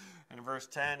victory? And verse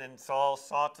 10, and Saul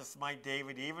sought to smite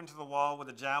David even to the wall with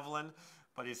a javelin,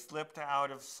 but he slipped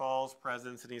out of Saul's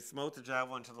presence, and he smote the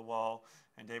javelin to the wall,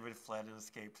 and David fled and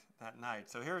escaped that night.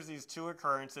 So here's these 2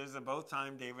 occurrences, and both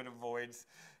times David avoids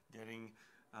getting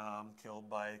killed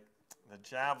by the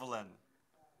javelin.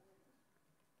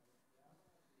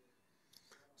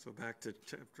 So back to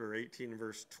chapter 18,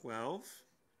 verse 12.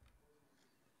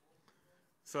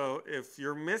 So if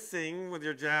you're missing with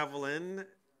your javelin,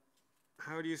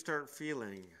 how do you start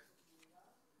feeling?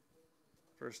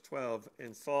 Verse 12,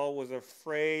 and Saul was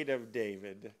afraid of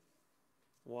David.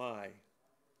 Why?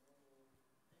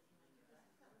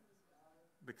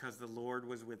 Because the Lord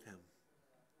was with him.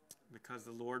 Because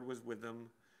the Lord was with him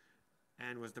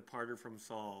and was departed from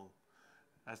Saul.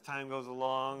 As time goes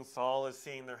along, Saul is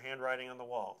seeing their handwriting on the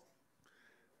wall.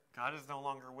 God is no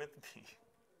longer with me.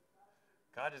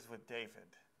 God is with David.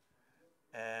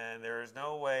 And there is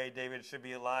no way David should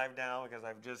be alive now because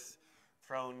I've just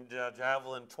thrown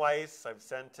javelin twice. I've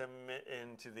sent him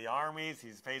into the armies.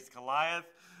 He's faced Goliath.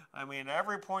 I mean, at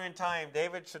every point in time,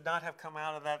 David should not have come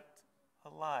out of that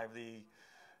alive.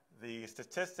 The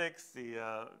statistics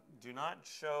do not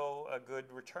show a good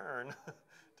return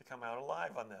to come out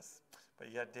alive on this.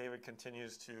 But yet David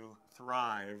continues to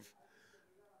thrive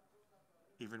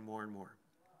even more and more.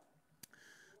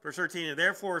 Verse 13, and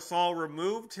therefore Saul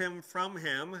removed him from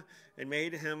him and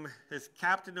made him his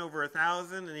captain over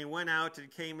 1,000, and he went out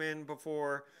and came in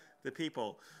before the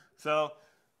people. So,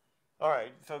 all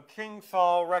right, so King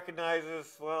Saul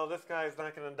recognizes, well, this guy's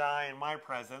not going to die in my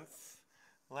presence.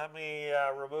 Let me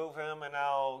remove him, and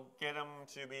I'll get him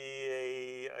to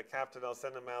be a captain. I'll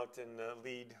send him out and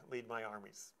lead my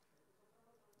armies.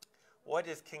 What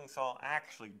is King Saul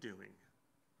actually doing?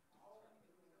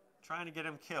 Trying to get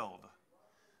him killed.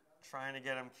 Trying to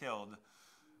get him killed.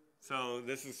 So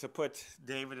this is to put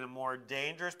David in a more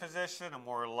dangerous position, a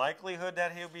more likelihood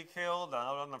that he'll be killed,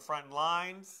 out on the front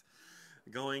lines.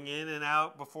 Going in and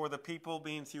out before the people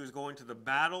means he was going to the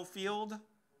battlefield.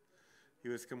 He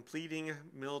was completing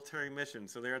military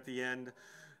missions. So there at the end,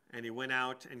 and he went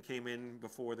out and came in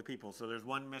before the people. So there's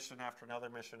one mission after another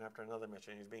mission after another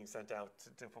mission he's being sent out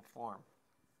to perform.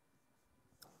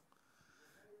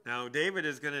 Now, David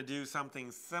is going to do something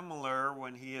similar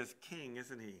when he is king,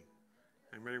 isn't he?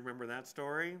 Anybody remember that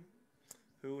story?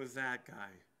 Who was that guy?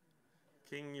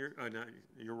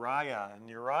 Uriah. And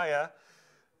Uriah,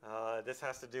 this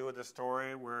has to do with the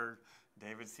story where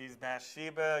David sees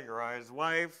Bathsheba, Uriah's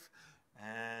wife,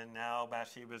 and now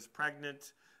Bathsheba is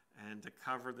pregnant. And to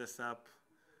cover this up,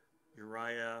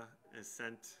 Uriah is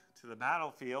sent to the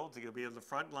battlefield to be on the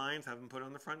front lines, have him put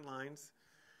on the front lines.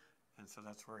 And so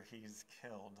that's where he's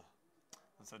killed.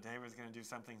 And so David's going to do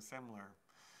something similar.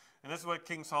 And this is what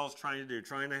King Saul's trying to do,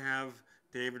 trying to have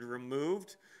David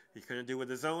removed. He couldn't do it with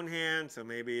his own hands, so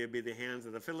maybe it'd be the hands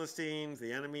of the Philistines,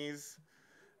 the enemies.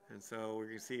 And so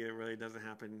you see it really doesn't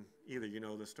happen either. You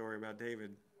know the story about David.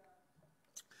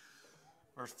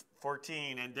 Verse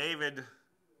 14, and David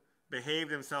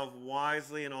behaved himself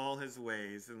wisely in all his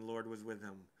ways, and the Lord was with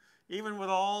him. Even with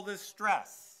all this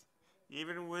stress,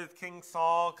 even with King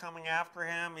Saul coming after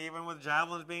him, even with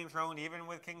javelins being thrown, even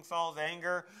with King Saul's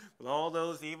anger, with all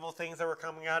those evil things that were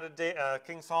coming out of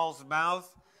King Saul's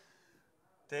mouth,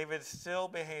 David still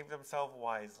behaved himself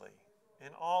wisely in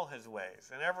all his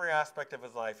ways. In every aspect of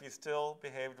his life, he still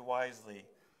behaved wisely,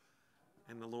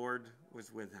 and the Lord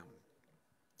was with him.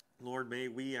 Lord, may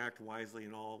we act wisely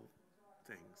in all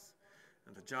things,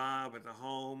 at the job, at the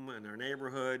home, in our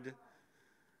neighborhood.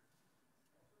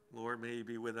 Lord, may you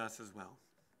be with us as well.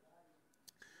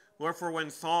 Lord, for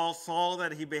when Saul saw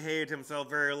that he behaved himself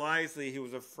very wisely, he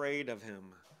was afraid of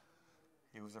him.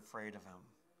 He was afraid of him.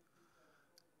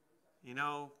 You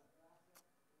know,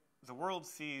 the world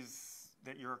sees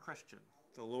that you're a Christian.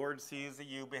 The Lord sees that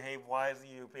you behave wisely,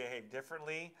 you behave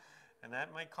differently, and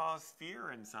that might cause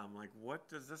fear in some. Like, what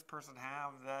does this person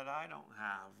have that I don't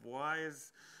have? Why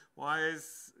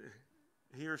is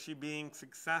he or she being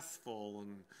successful?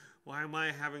 And why am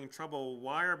I having trouble?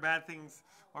 Why are bad things,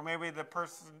 or maybe the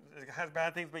person has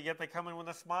bad things, but yet they come in with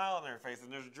a smile on their face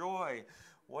and there's joy.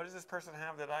 What does this person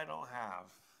have that I don't have?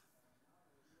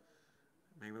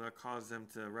 Maybe that'll cause them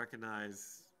to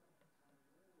recognize,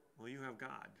 well, you have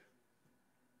God,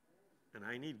 and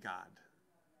I need God.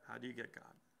 How do you get God?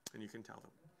 And you can tell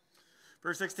them.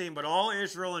 Verse 16, but all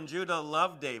Israel and Judah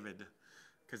loved David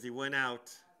because he went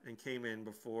out and came in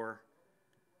before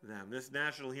them. This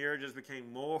national hero just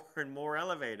became more and more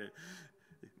elevated.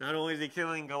 Not only is he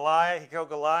killing Goliath, he killed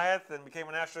Goliath and became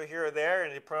a national hero there,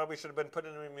 and he probably should have been put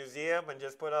in a museum and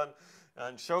just put on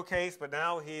showcase, but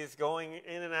now he's going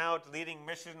in and out, leading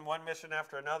one mission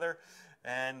after another,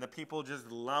 and the people just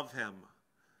love him,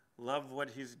 love what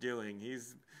he's doing.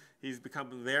 He's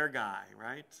become their guy,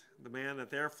 right? The man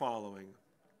that they're following.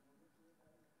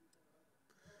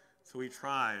 So he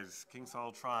tries. King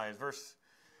Saul tries. Verse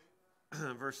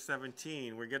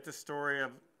 17, we get the story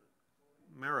of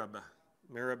Merab.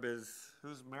 Merab is,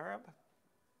 who's Merab?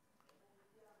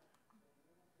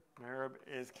 Merab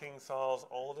is King Saul's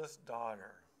oldest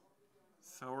daughter.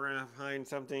 So we're going to find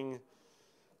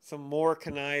some more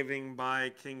conniving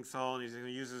by King Saul, and he's going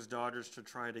to use his daughters to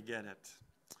try to get it.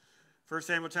 1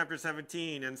 Samuel chapter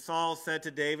 17, and Saul said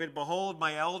to David, behold,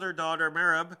 my elder daughter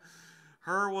Merab,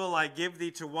 her will I give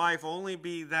thee to wife, only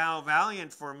be thou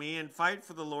valiant for me, and fight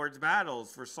for the Lord's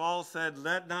battles. For Saul said,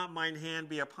 let not mine hand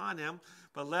be upon him,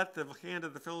 but let the hand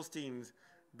of the Philistines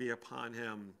be upon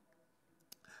him.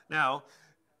 Now,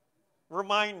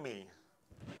 remind me,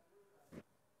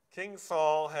 King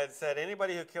Saul had said,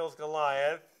 anybody who kills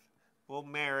Goliath will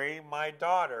marry my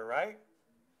daughter, right?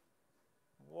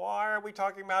 Why are we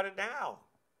talking about it now?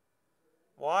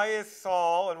 Why is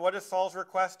Saul, and what is Saul's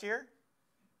request here?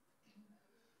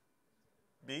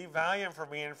 Be valiant for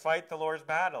me and fight the Lord's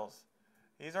battles.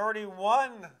 He's already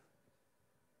won,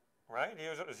 right?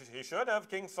 He should have.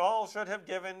 King Saul should have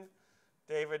given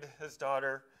David his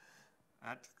daughter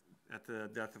at the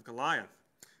death of Goliath.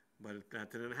 But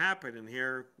that didn't happen, and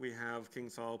here we have King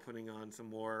Saul putting on some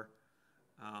more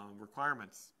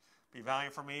requirements. Be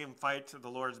valiant for me and fight the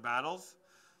Lord's battles.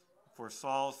 For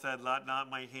Saul said, let not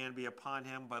my hand be upon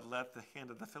him, but let the hand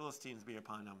of the Philistines be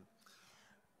upon him.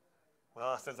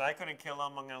 Well, since I couldn't kill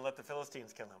him, I'm going to let the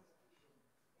Philistines kill him.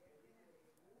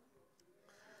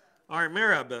 All right,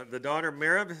 Merab, the daughter of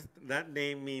Merab, that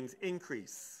name means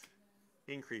increase.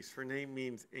 Increase. Her name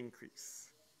means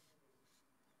increase.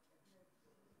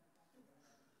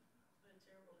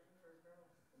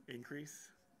 Increase.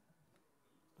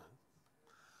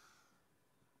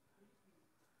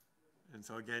 And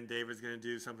so again, David's going to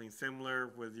do something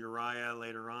similar with Uriah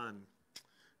later on.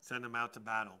 Send him out to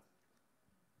battle.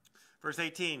 Verse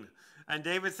 18, and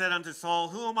David said unto Saul,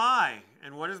 who am I,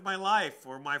 and what is my life,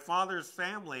 or my father's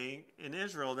family in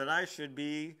Israel, that I should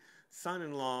be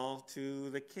son-in-law to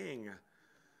the king?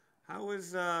 How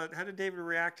did David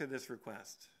react to this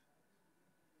request?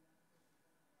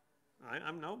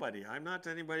 I'm nobody. I'm not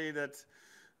anybody that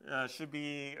should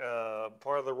be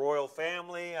part of the royal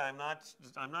family.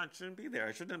 Shouldn't be there.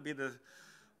 I shouldn't be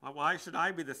why should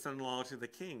I be the son-in-law to the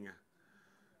king?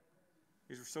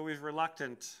 He's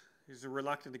reluctant. He's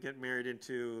reluctant to get married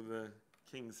into the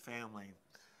king's family.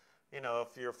 You know,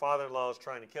 if your father-in-law is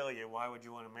trying to kill you, why would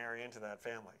you want to marry into that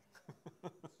family?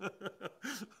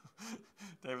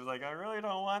 David's like, I really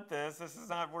don't want this. This is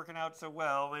not working out so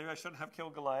well. Maybe I shouldn't have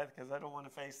killed Goliath because I don't want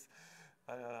to face,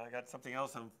 I got something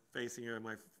else I'm facing here,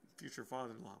 my future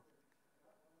father-in-law.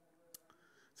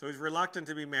 So he's reluctant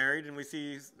to be married, and we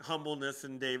see humbleness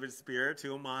in David's spirit.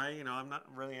 Who am I? You know, I'm not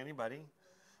really anybody.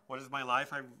 What is my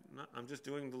life? I'm just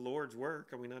doing the Lord's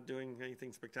work. Are we not doing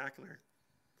anything spectacular?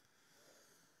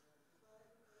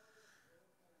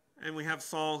 And we have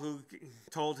Saul who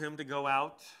told him to go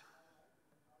out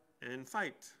and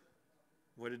fight.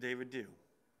 What did David do?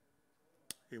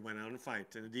 He went out and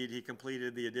fight. And indeed, he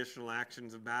completed the additional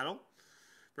actions of battle.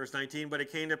 Verse 19, but it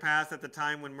came to pass at the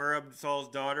time when Merab, Saul's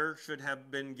daughter, should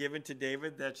have been given to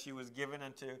David, that she was given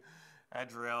unto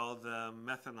Adriel the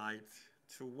Methanite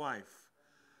to wife.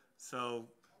 So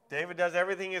David does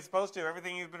everything he's supposed to,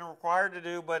 everything he's been required to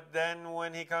do, but then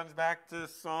when he comes back to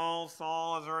Saul,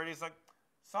 Saul is already like,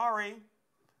 sorry,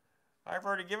 I've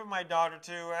already given my daughter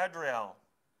to Adriel.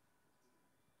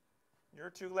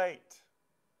 You're too late.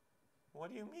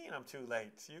 What do you mean I'm too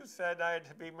late? You said I had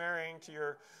to be marrying to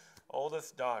your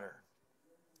oldest daughter.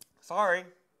 Sorry,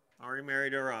 already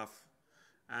married her off.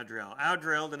 Adriel.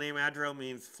 Adriel, the name Adriel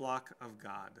means flock of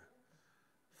God.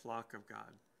 Flock of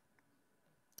God.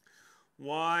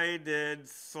 Why did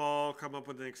Saul come up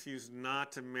with an excuse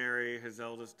not to marry his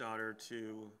eldest daughter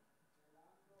to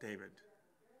David?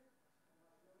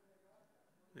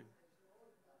 The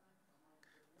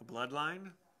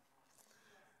bloodline?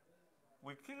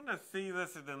 We're going to see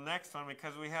this in the next one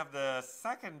because we have the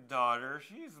second daughter.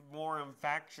 She's more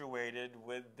infatuated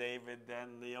with David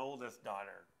than the oldest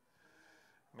daughter.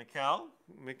 Michal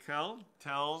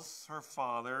tells her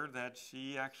father that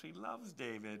she actually loves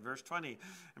David. Verse 20,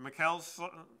 and Michal,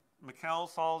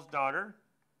 Saul's daughter,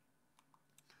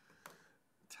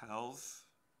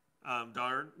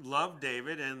 loved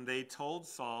David, and they told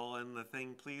Saul, and the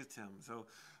thing pleased him. So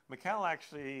Michal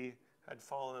actually had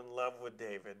fallen in love with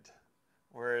David,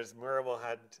 whereas Merab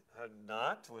had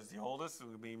not, was the oldest,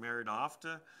 and would be married off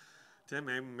to him.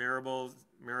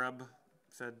 Merab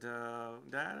said,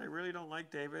 Dad, I really don't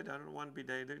like David. I don't want to be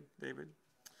David.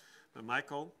 But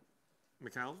Michal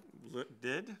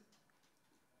did.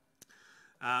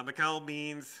 Michal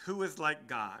means who is like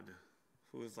God.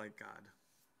 Who is like God.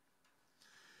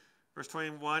 Verse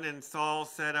 21, and Saul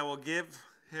said, I will give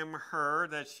him her,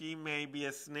 that she may be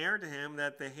a snare to him,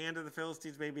 that the hand of the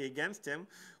Philistines may be against him.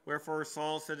 Wherefore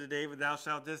Saul said to David, thou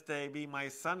shalt this day be my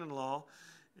son-in-law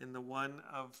in the one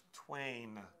of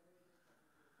twain.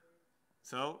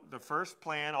 So the first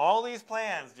plan, all these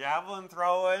plans, javelin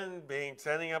throwing,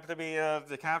 sending up to be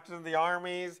the captain of the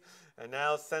armies, and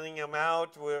now sending him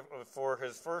out for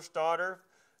his first daughter,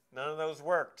 none of those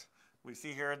worked. We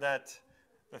see here that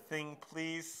the thing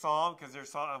pleased Saul because there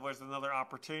was another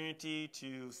opportunity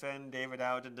to send David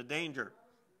out into danger.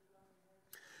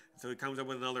 So he comes up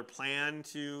with another plan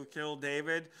to kill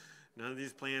David. None of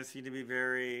these plans seem to be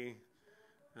very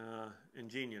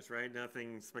ingenious, right?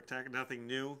 Nothing spectacular, nothing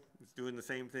new. It's doing the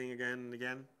same thing again and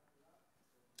again.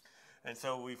 And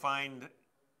so we find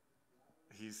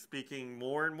he's speaking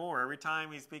more and more. Every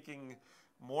time he's speaking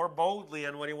more boldly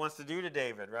on what he wants to do to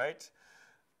David, right?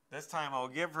 This time I'll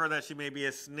give her that she may be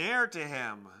a snare to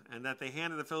him, and that the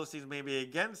hand of the Philistines may be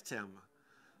against him.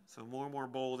 So more and more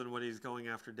bold in what he's going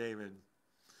after David.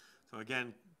 So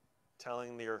again,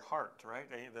 telling your heart, right?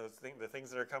 The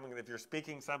things that are coming, if you're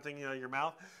speaking something out of your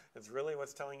mouth, it's really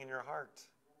what's telling in your heart.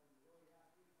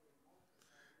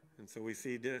 And so we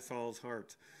see Saul's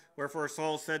heart. Wherefore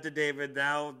Saul said to David,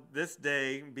 thou this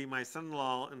day be my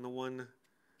son-in-law and the one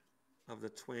of the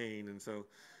twain. And so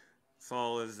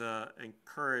Saul is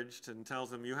encouraged and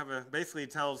tells him, basically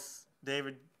tells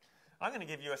David, I'm going to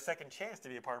give you a second chance to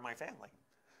be a part of my family.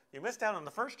 You missed out on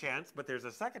the first chance, but there's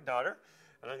a second daughter,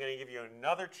 and I'm going to give you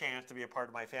another chance to be a part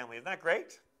of my family. Isn't that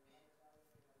great?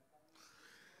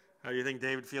 How do you think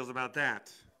David feels about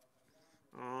that?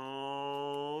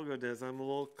 Oh, goodness, I'm a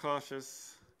little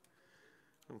cautious.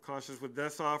 I'm cautious with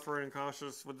this offer and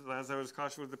as I was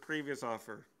cautious with the previous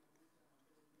offer.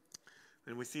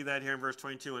 And we see that here in verse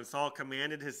 22. And Saul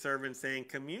commanded his servants, saying,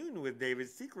 commune with David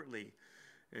secretly,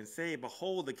 and say,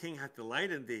 behold, the king hath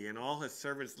delighted thee, and all his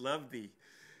servants love thee.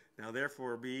 Now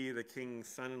therefore be the king's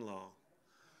son-in-law.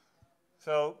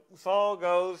 So Saul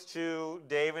goes to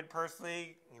David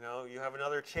personally. You have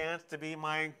another chance to be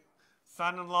my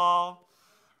son-in-law.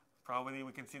 Probably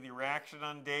we can see the reaction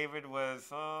on David was,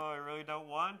 oh, I really don't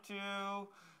want to.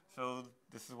 So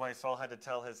this is why Saul had to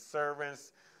tell his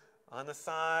servants on the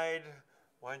side,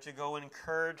 why don't you go and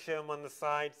encourage him on the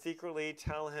side secretly,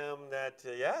 tell him that,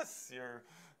 yes, your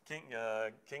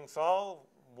King Saul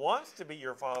wants to be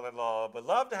your father-in-law, but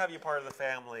love to have you part of the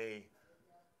family.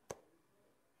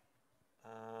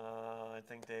 I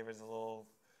think David's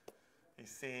he's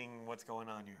seeing what's going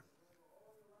on here.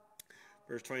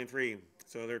 Verse 23,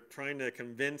 so they're trying to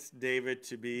convince David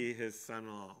to be his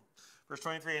son-in-law. Verse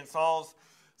 23, and Saul's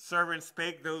servant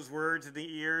spake those words in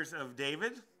the ears of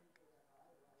David.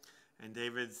 And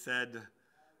David said,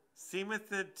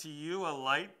 seemeth it to you a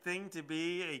light thing to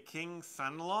be a king's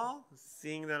son-in-law,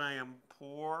 seeing that I am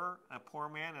a poor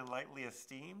man and lightly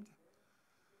esteemed?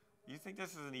 You think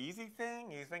this is an easy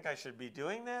thing? You think I should be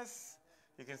doing this?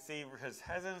 You can see his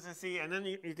hesitancy, and then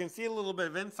you can see a little bit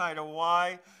of insight of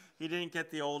why he didn't get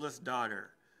the oldest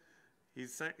daughter.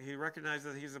 He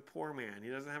recognizes that he's a poor man. He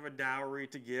doesn't have a dowry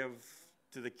to give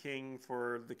to the king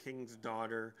for the king's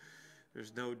daughter.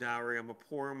 There's no dowry. I'm a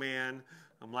poor man.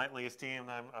 I'm lightly esteemed.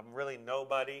 I'm really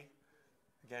nobody.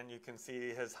 Again, you can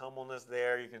see his humbleness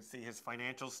there. You can see his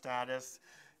financial status.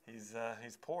 He's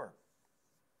poor.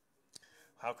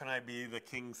 How can I be the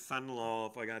king's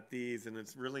son-in-law if I got these? And this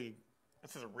is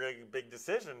a really big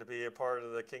decision to be a part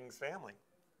of the king's family.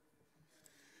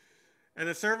 And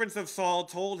the servants of Saul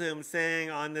told him, saying,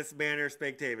 on this manner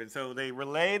spake David. So they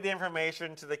relayed the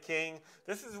information to the king.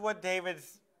 This is what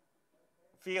David's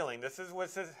feeling. This is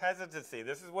what's his hesitancy.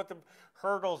 This is what the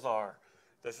hurdles are.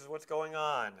 This is what's going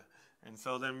on. And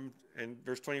so then in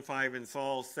verse 25, and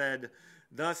Saul said,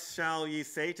 thus shall ye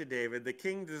say to David, the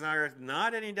king desireth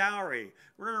not any dowry.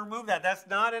 We're going to remove that. That's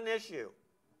not an issue.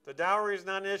 The dowry is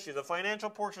not an issue. The financial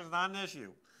portion is not an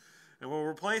issue. And we'll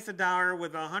replace the dowry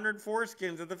with 100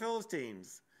 foreskins of the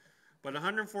Philistines. But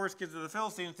 100 foreskins of the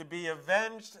Philistines to be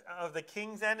avenged of the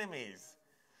king's enemies.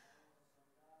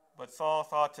 But Saul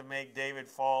thought to make David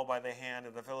fall by the hand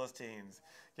of the Philistines.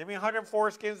 Give me 100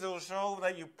 foreskins that will show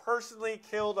that you personally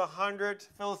killed 100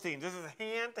 Philistines. This is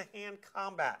hand-to-hand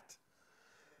combat.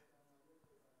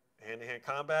 Hand-to-hand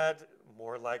combat,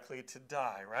 more likely to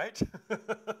die, right?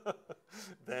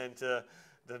 than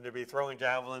to be throwing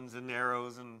javelins and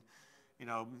arrows and,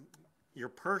 you're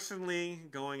personally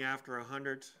going after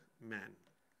 100 men.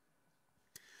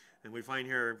 And we find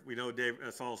here, we know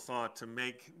Saul sought to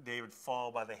make David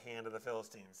fall by the hand of the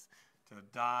Philistines, to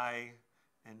die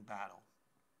in battle.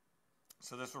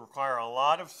 So this will require a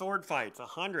lot of sword fights,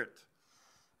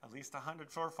 at least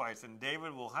 100 sword fights, and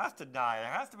David will have to die.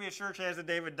 There has to be a sure chance that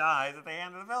David dies at the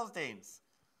hand of the Philistines.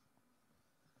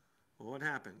 Well, what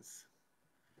happens?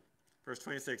 Verse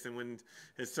 26, and when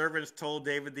his servants told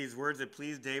David these words, it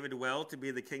pleased David well to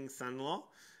be the king's son-in-law,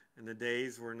 and the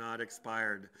days were not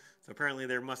expired. So apparently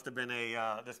there must have been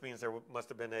this means there must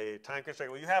have been a time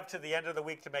constraint. Well, you have to the end of the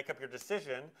week to make up your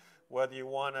decision whether you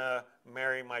want to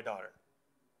marry my daughter.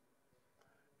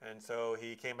 And so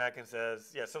he came back and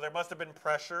says, yeah, so there must have been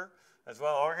pressure as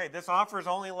well. Okay, this offers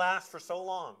only lasts for so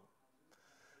long.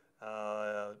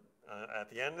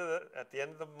 At the end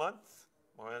of the month,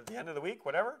 or at the end of the week,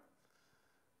 whatever,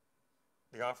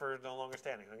 the offer is no longer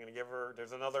standing. I'm going to give her,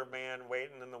 there's another man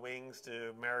waiting in the wings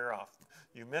to marry her off.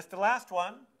 You missed the last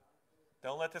one.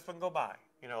 Don't let this one go by.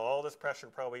 All this pressure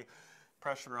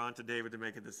on to David to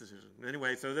make a decision.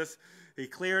 Anyway, so he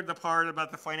cleared the part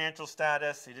about the financial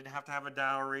status. He didn't have to have a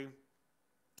dowry.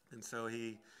 And so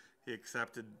he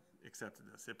accepted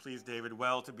this. It pleased David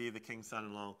well to be the king's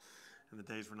son-in-law, and the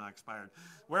days were not expired.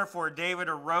 Wherefore David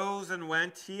arose and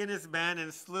went, he and his men,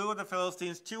 and slew of the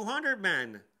Philistines 200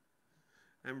 men.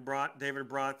 And David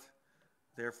brought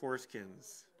their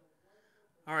foreskins.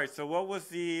 All right, so what was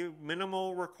the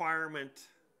minimal requirement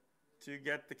to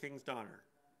get the king's daughter?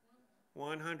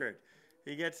 100.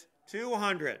 He gets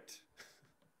 200.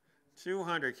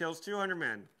 200. Kills 200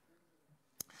 men.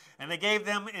 And they gave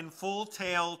them in full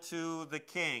tale to the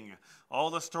king.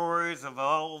 All the stories of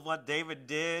all of what David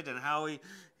did and how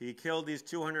he killed these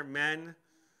 200 men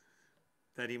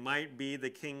that he might be the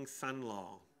king's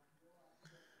son-in-law.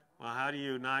 Well, how do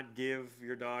you not give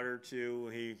your daughter to...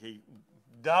 He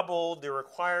doubled the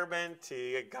requirement.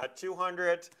 He got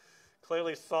 200.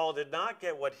 Clearly, Saul did not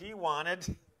get what he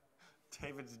wanted,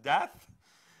 David's death.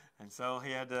 And so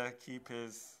he had to keep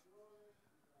his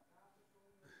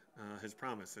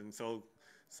promise. And so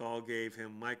Saul gave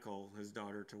him Michal, his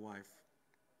daughter, to wife.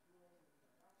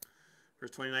 Verse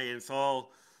 29, and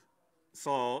Saul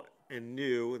saw and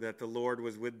knew that the Lord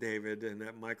was with David and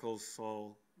that Michal's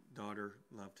Saul's daughter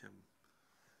loved him.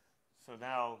 So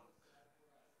now,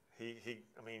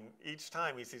 each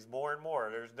time he sees more and more.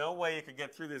 There's no way you could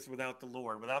get through this without the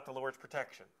Lord, without the Lord's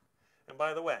protection. And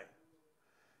by the way,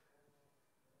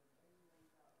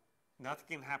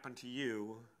 nothing can happen to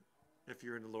you if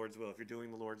you're in the Lord's will, if you're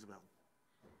doing the Lord's will.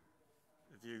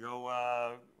 If you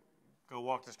go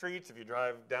walk the streets, if you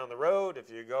drive down the road, if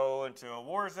you go into a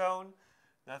war zone,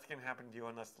 nothing can happen to you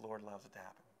unless the Lord allows it to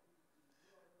happen.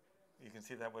 You can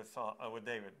see that with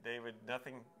David.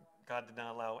 God did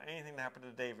not allow anything to happen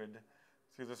to David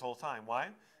through this whole time. Why?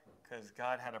 Because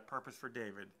God had a purpose for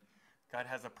David. God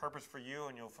has a purpose for you,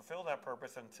 and you'll fulfill that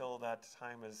purpose until that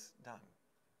time is done.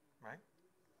 Right?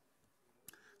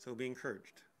 So be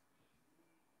encouraged.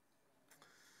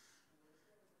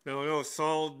 No,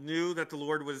 Saul knew that the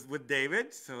Lord was with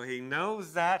David, so he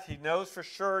knows that. He knows for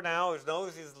sure now. He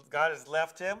knows God has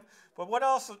left him. But what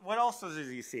else does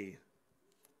he see?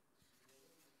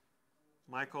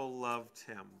 Michal loved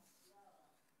him.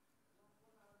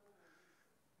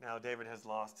 Now David has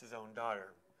lost his own daughter.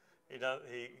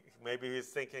 Maybe he's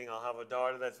thinking, I'll have a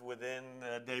daughter that's within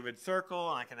David's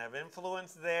circle, and I can have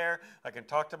influence there. I can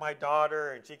talk to my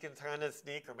daughter, and she can kind of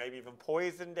sneak or maybe even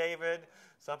poison David,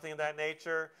 something of that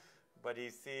nature. But he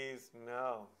sees,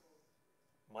 no.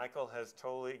 Michal has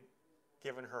totally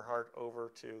given her heart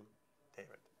over to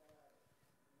David.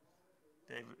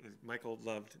 Michal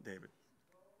loved David.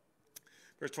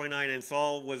 Verse 29, and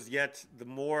Saul was yet the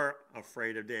more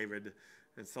afraid of David,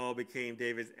 and Saul became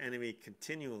David's enemy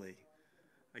continually.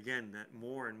 Again, that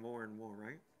more and more and more,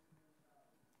 right?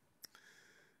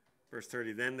 Verse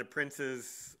 30, then the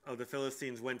princes of the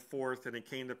Philistines went forth, and it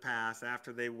came to pass,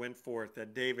 after they went forth,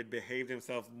 that David behaved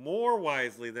himself more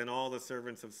wisely than all the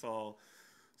servants of Saul,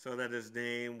 so that his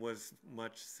name was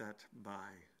much set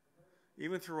by.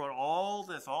 Even through all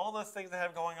those things that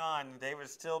have going on, David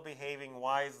is still behaving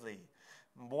wisely,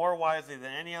 more wisely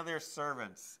than any other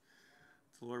servants.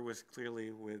 The Lord was clearly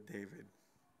with David.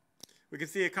 We can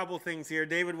see a couple things here.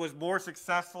 David was more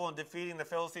successful in defeating the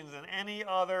Philistines than any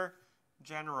other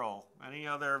general, any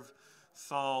other of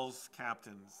Saul's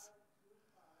captains.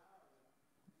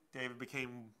 David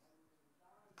became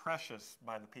precious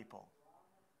by the people.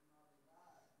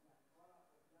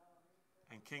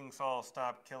 And King Saul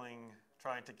stopped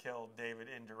trying to kill David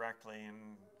indirectly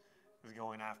and was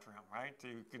going after him, right?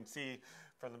 You can see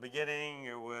from the beginning,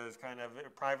 it was kind of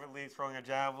privately throwing a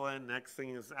javelin. Next thing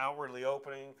is outwardly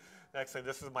opening. Next thing,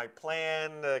 this is my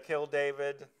plan to kill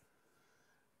David.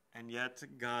 And yet,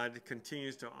 God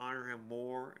continues to honor him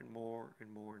more and more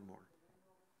and more and more.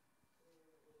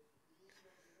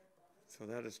 So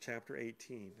that is chapter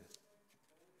 18.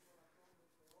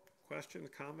 Questions,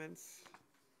 comments?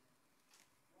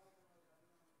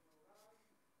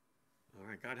 All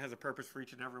right, God has a purpose for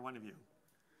each and every one of you.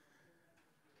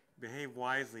 Behave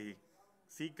wisely.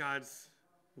 Seek God's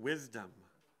wisdom,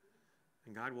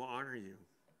 and God will honor you.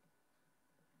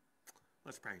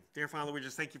 Let's pray. Dear Father, we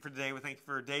just thank you for today. We thank you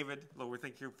for David. Lord, we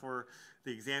thank you for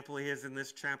the example he is in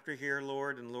this chapter here,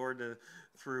 Lord. And Lord,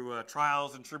 through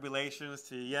trials and tribulations,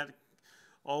 to yet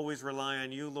always rely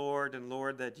on you, Lord. And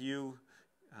Lord, that you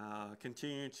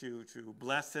continue to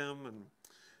bless him and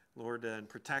Lord, and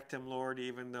protect him, Lord,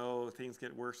 even though things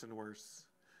get worse and worse.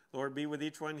 Lord, be with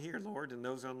each one here, Lord, and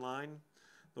those online.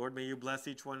 Lord, may you bless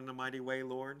each one in a mighty way,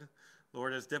 Lord.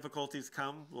 Lord, as difficulties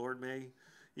come, Lord, may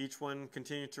each one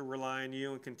continue to rely on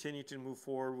you and continue to move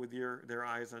forward with their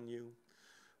eyes on you.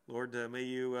 Lord, may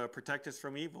you protect us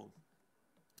from evil,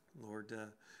 Lord,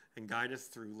 and guide us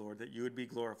through, Lord, that you would be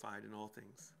glorified in all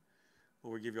things.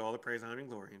 Lord, we give you all the praise, honor, and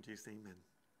glory. In Jesus' name, amen.